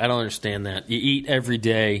cook? I don't understand that. You eat every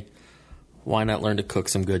day. Why not learn to cook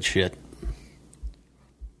some good shit?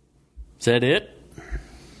 Is that it?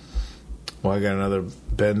 Well, I got another.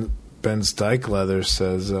 Ben Steichleather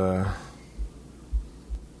says,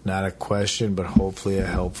 not a question, but hopefully a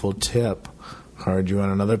helpful tip. Heard you on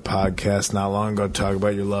another podcast not long ago talk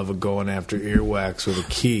about your love of going after earwax with a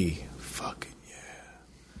key. Fucking yeah.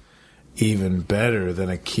 Even better than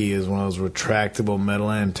a key is one of those retractable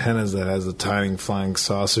metal antennas that has a tiny flying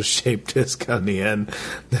saucer-shaped disc on the end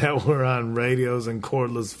that were on radios and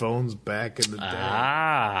cordless phones back in the day.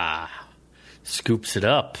 Ah. Scoops it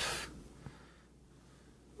up.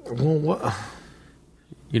 Well, what?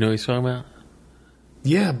 You know what he's talking about?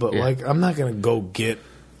 Yeah, but Yeah. like, I'm not gonna go get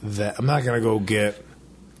that. I'm not gonna go get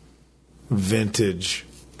vintage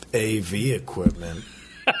AV equipment.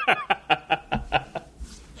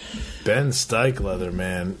 Ben Steichleather,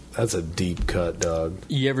 man, that's a deep cut, dog.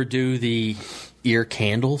 You ever do the ear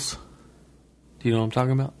candles? Do you know what I'm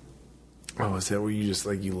talking about? Oh, is that where you just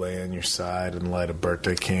like you lay on your side and light a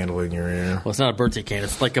birthday candle in your ear? Well, it's not a birthday candle.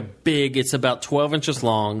 It's like it's about 12 inches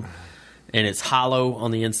long, and it's hollow on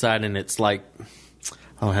the inside, and it's like,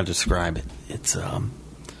 I don't know how to describe it. It's, I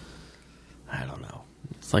don't know.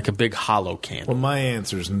 It's like a big hollow candle. Well, my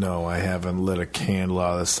answer is no. I haven't lit a candle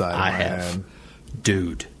out of the side of my head.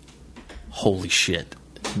 Dude. Holy shit.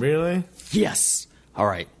 Really? Yes. All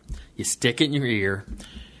right. You stick it in your ear,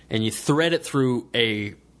 and you thread it through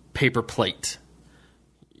a paper plate.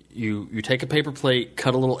 You take a paper plate,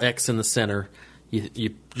 cut a little X in the center.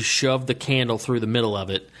 You shove the candle through the middle of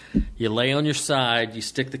it. You lay on your side. You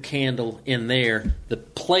stick the candle in there. The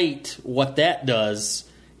plate, what that does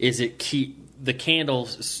is it keep the candle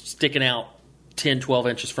sticking out 10, 12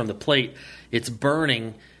 inches from the plate. It's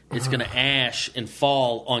burning. It's going to ash and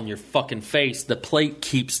fall on your fucking face. The plate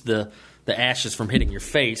keeps the ashes from hitting your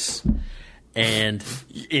face. And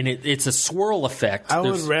it's a swirl effect. I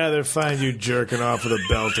would rather find you jerking off with a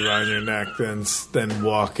belt around your neck than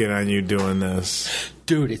walking on you doing this.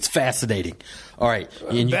 Dude, it's fascinating. All right.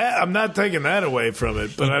 I'm not taking that away from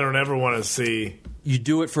it, but I don't ever want to see. You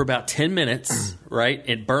do it for about 10 minutes, right?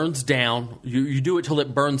 It burns down. You do it till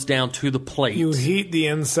it burns down to the plate. You heat the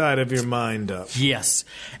inside of your mind up. Yes.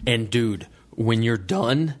 And, dude, when you're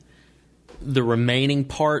done, the remaining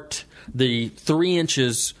part, the 3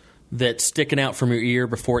 inches that's sticking out from your ear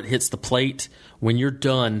before it hits the plate, when you're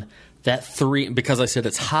done, because I said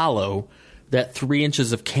it's hollow, that 3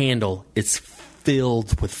 inches of candle, it's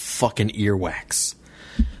filled with fucking earwax.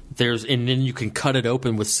 And then you can cut it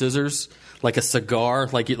open with scissors, like a cigar,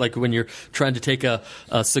 like when you're trying to take a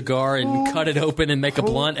cigar and cut it open and make a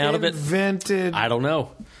blunt out of it. Invented. I don't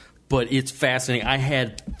know. But it's fascinating. I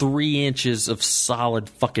had 3 inches of solid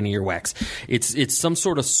fucking earwax. It's some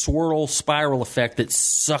sort of swirl spiral effect that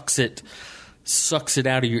sucks it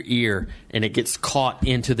out of your ear, and it gets caught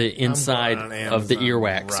into the inside of the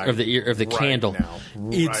earwax of the candle.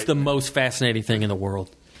 It's the most fascinating thing in the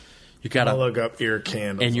world. You gotta look up ear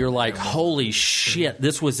candles, and you're like, holy shit!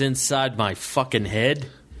 This was inside my fucking head.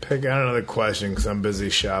 Pick out another question because I'm busy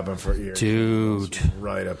shopping for ear dude. Candles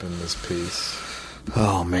right up in this piece.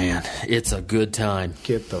 Oh man, it's a good time.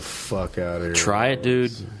 Get the fuck out of here. Try it,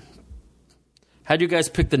 dude. How'd you guys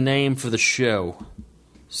pick the name for the show?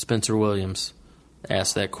 Spencer Williams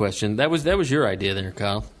asked that question. That was your idea there,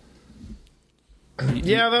 Kyle.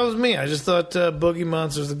 Yeah, that was me. I just thought Boogie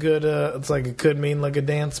Monster's a good. It's like it could mean like a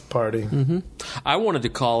dance party. Mm-hmm. I wanted to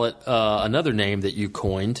call it another name that you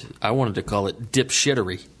coined. I wanted to call it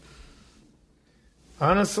dipshittery.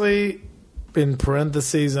 Honestly, in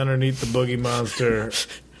parentheses underneath the Boogie Monster,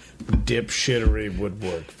 dipshittery would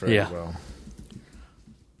work very well.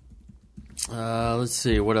 Let's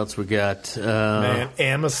see what else we got. Man,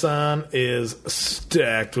 Amazon is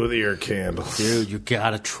stacked with ear candles, dude. You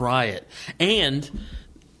gotta try it, and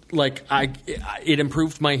like it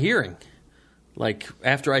improved my hearing. Like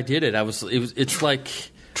after I did it, it's like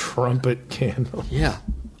trumpet candle. Yeah,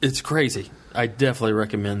 it's crazy. I definitely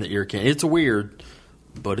recommend the ear candle. It's weird,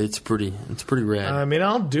 but it's pretty rad. I mean,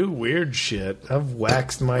 I'll do weird shit. I've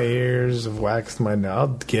waxed my ears. I'll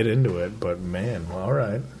get into it, but man, all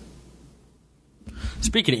right.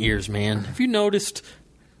 Speaking of ears, man, have you noticed,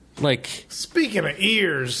 like... Speaking of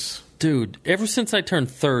ears... Dude, ever since I turned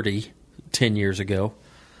 30, 10 years ago,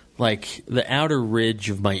 like, the outer ridge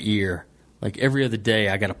of my ear, like, every other day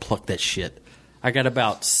I gotta pluck that shit. I got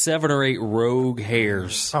about 7 or 8 rogue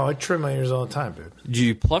hairs. Oh, I trim my ears all the time, dude. Do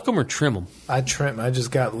you pluck them or trim them? I trim. I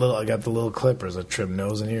got the little clippers. I trim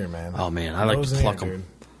nose and ear, man. Oh, man, I like to pluck them. Dude.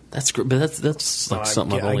 That's great, but that's like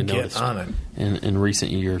something I've only noticed on it. in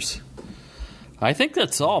recent years. I think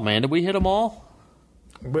that's all, man. Did we hit them all?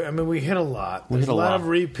 We hit a lot. We There's hit a a lot lot. of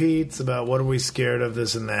repeats about what are we scared of,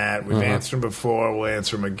 this and that. We've answered them before. We'll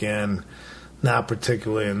answer them again. Not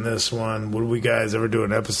particularly in this one. Would we guys ever do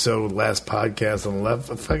an episode with Last Podcast on the Left?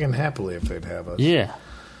 Fucking happily if they'd have us. Yeah.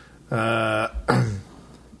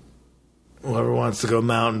 Whoever wants to go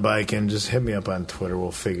mountain biking, just hit me up on Twitter.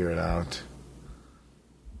 We'll figure it out.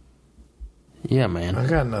 Yeah, man. I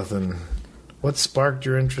got nothing. What sparked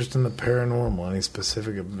your interest in the paranormal? Any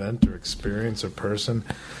specific event or experience or person?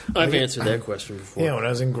 I've answered that question before. Yeah, when I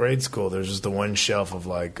was in grade school, there's just the one shelf of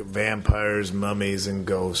like vampires, mummies, and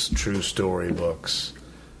ghosts, true story books.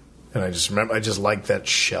 And I just remember, I just liked that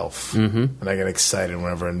shelf. Mm-hmm. And I got excited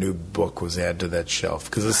whenever a new book was added to that shelf.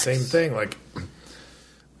 Because the same thing, like,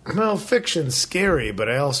 well, fiction's scary, but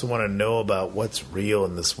I also want to know about what's real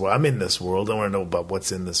in this world. I'm in this world. I want to know about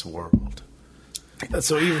what's in this world.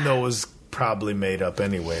 So even though it was probably made up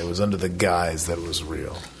anyway, it was under the guise that it was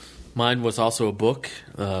real. Mine was also a book,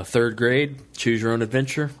 3rd grade, Choose Your Own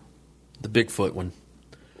Adventure, the Bigfoot one.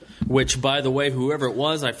 Which, by the way, whoever it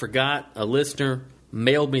was, I forgot, a listener,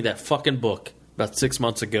 mailed me that fucking book about 6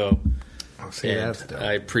 months ago. See, And that's dope.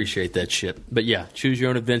 I appreciate that shit. But yeah, Choose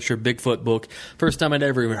Your Own Adventure, Bigfoot book. First time I'd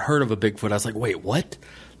ever even heard of a Bigfoot, I was like, wait, what?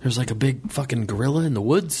 There's like a big fucking gorilla in the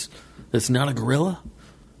woods that's not a gorilla?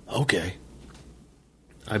 Okay.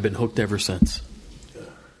 I've been hooked ever since.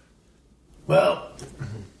 Well,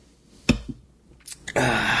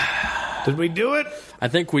 did we do it? I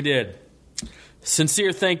think we did.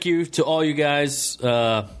 Sincere thank you to all you guys.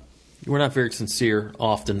 We're not very sincere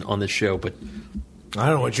often on this show, but I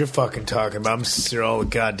don't know what you're fucking talking about. I'm sincere all the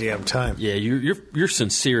goddamn time. yeah, you're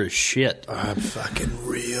sincere as shit. I'm fucking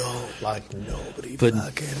real like nobody But-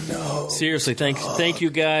 fucking knows. Seriously, thank you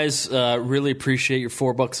guys. Really appreciate your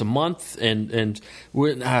 $4 a month, and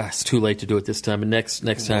it's too late to do it this time. And next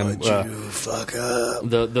time, Would you fuck up?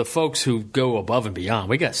 the folks who go above and beyond,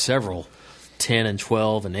 we got several. $10 and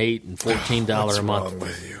 $12 and $8 and $14 What's a month. wrong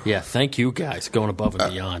with you? Yeah, thank you guys going above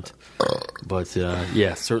and beyond. But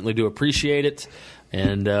yeah, certainly do appreciate it.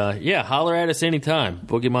 And yeah, holler at us anytime.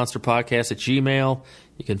 Boogie Monster Podcast at Gmail.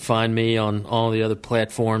 You can find me on all the other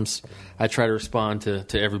platforms. I try to respond to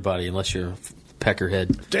everybody, unless you're a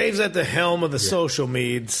peckerhead. Dave's at the helm of the social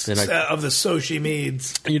meds, And of the social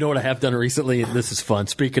meds. You know what I have done recently? This is fun.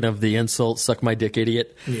 Speaking of the insult, suck my dick,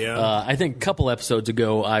 idiot. Yeah. I think a couple episodes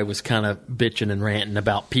ago, I was kind of bitching and ranting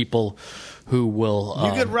about people who will.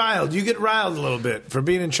 You get riled. You get riled a little bit for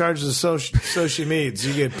being in charge of the social meds.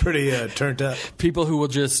 You get pretty turned up. People who will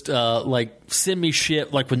just like send me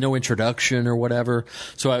shit like with no introduction or whatever.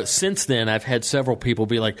 So since then, I've had several people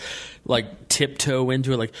be like tiptoe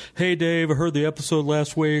into it, like, "Hey, Dave, I heard the episode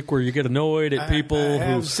last week where you get annoyed at people." I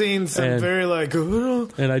have seen some and- very like.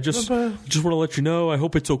 And I just want to let you know, I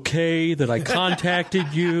hope it's okay that I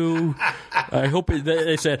contacted you. I hope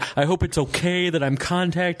they said, I hope it's okay that I'm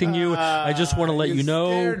contacting you. I just want to let you know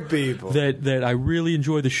scared people. that I really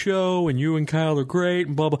enjoy the show and you and Kyle are great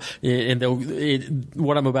and blah, blah. And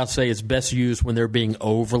what I'm about to say is best used when they're being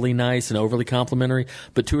overly nice and overly complimentary.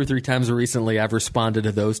 But 2 or 3 times recently, I've responded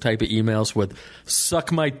to those type of emails with,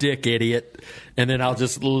 suck my dick, idiot. And then I'll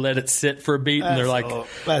just let it sit for a beat. And they're like,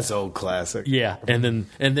 that's old classic. yeah, and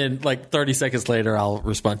then like 30 seconds later, I'll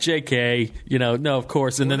respond, "JK, no, of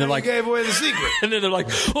course." And then Now they're like, you gave away the secret. and then they're like,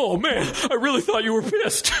 "Oh man, I really thought you were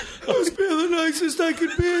pissed." I was being the nicest I could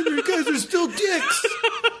be. You guys are still dicks.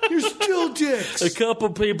 You're still dicks. A couple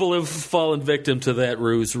people have fallen victim to that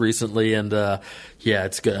ruse recently, and yeah,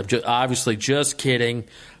 it's good. I'm obviously just kidding.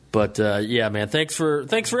 But yeah, man, thanks for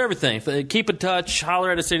everything. Keep in touch.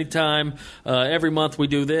 Holler at us anytime. Every month we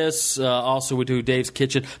do this. Also, we do Dave's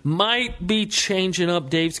Kitchen. Might be changing up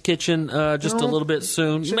Dave's Kitchen just a little bit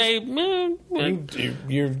soon. Maybe.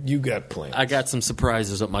 You got plans. I got some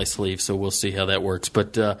surprises up my sleeve, so we'll see how that works.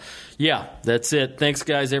 But yeah, that's it. Thanks,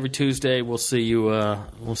 guys. Every Tuesday, we'll see you.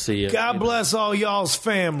 God bless all y'all's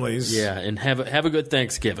families. Yeah, and have a good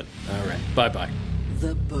Thanksgiving. All right, bye.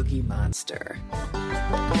 The Boogie Monster.